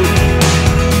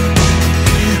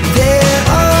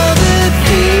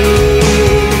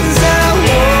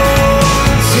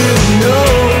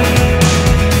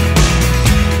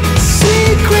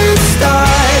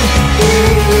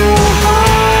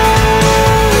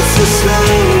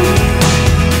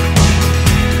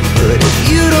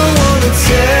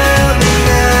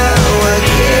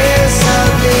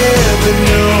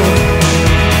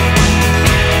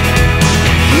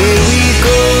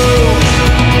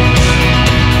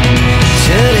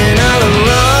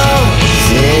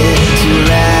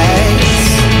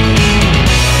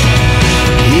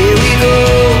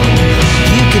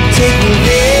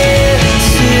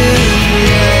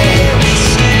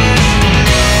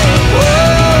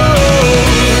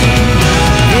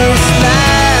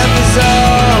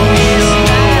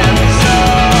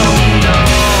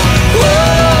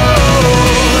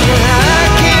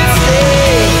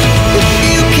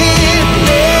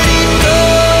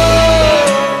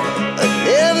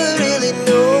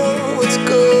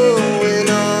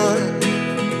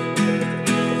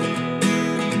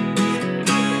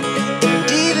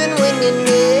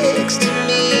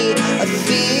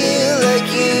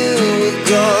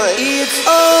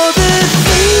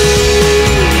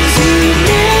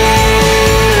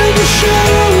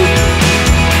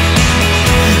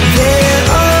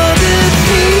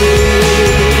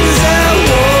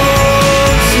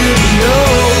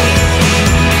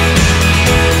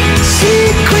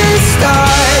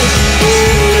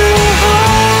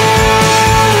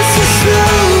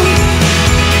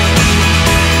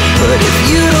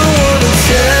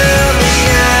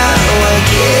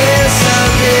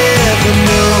 the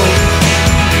moon.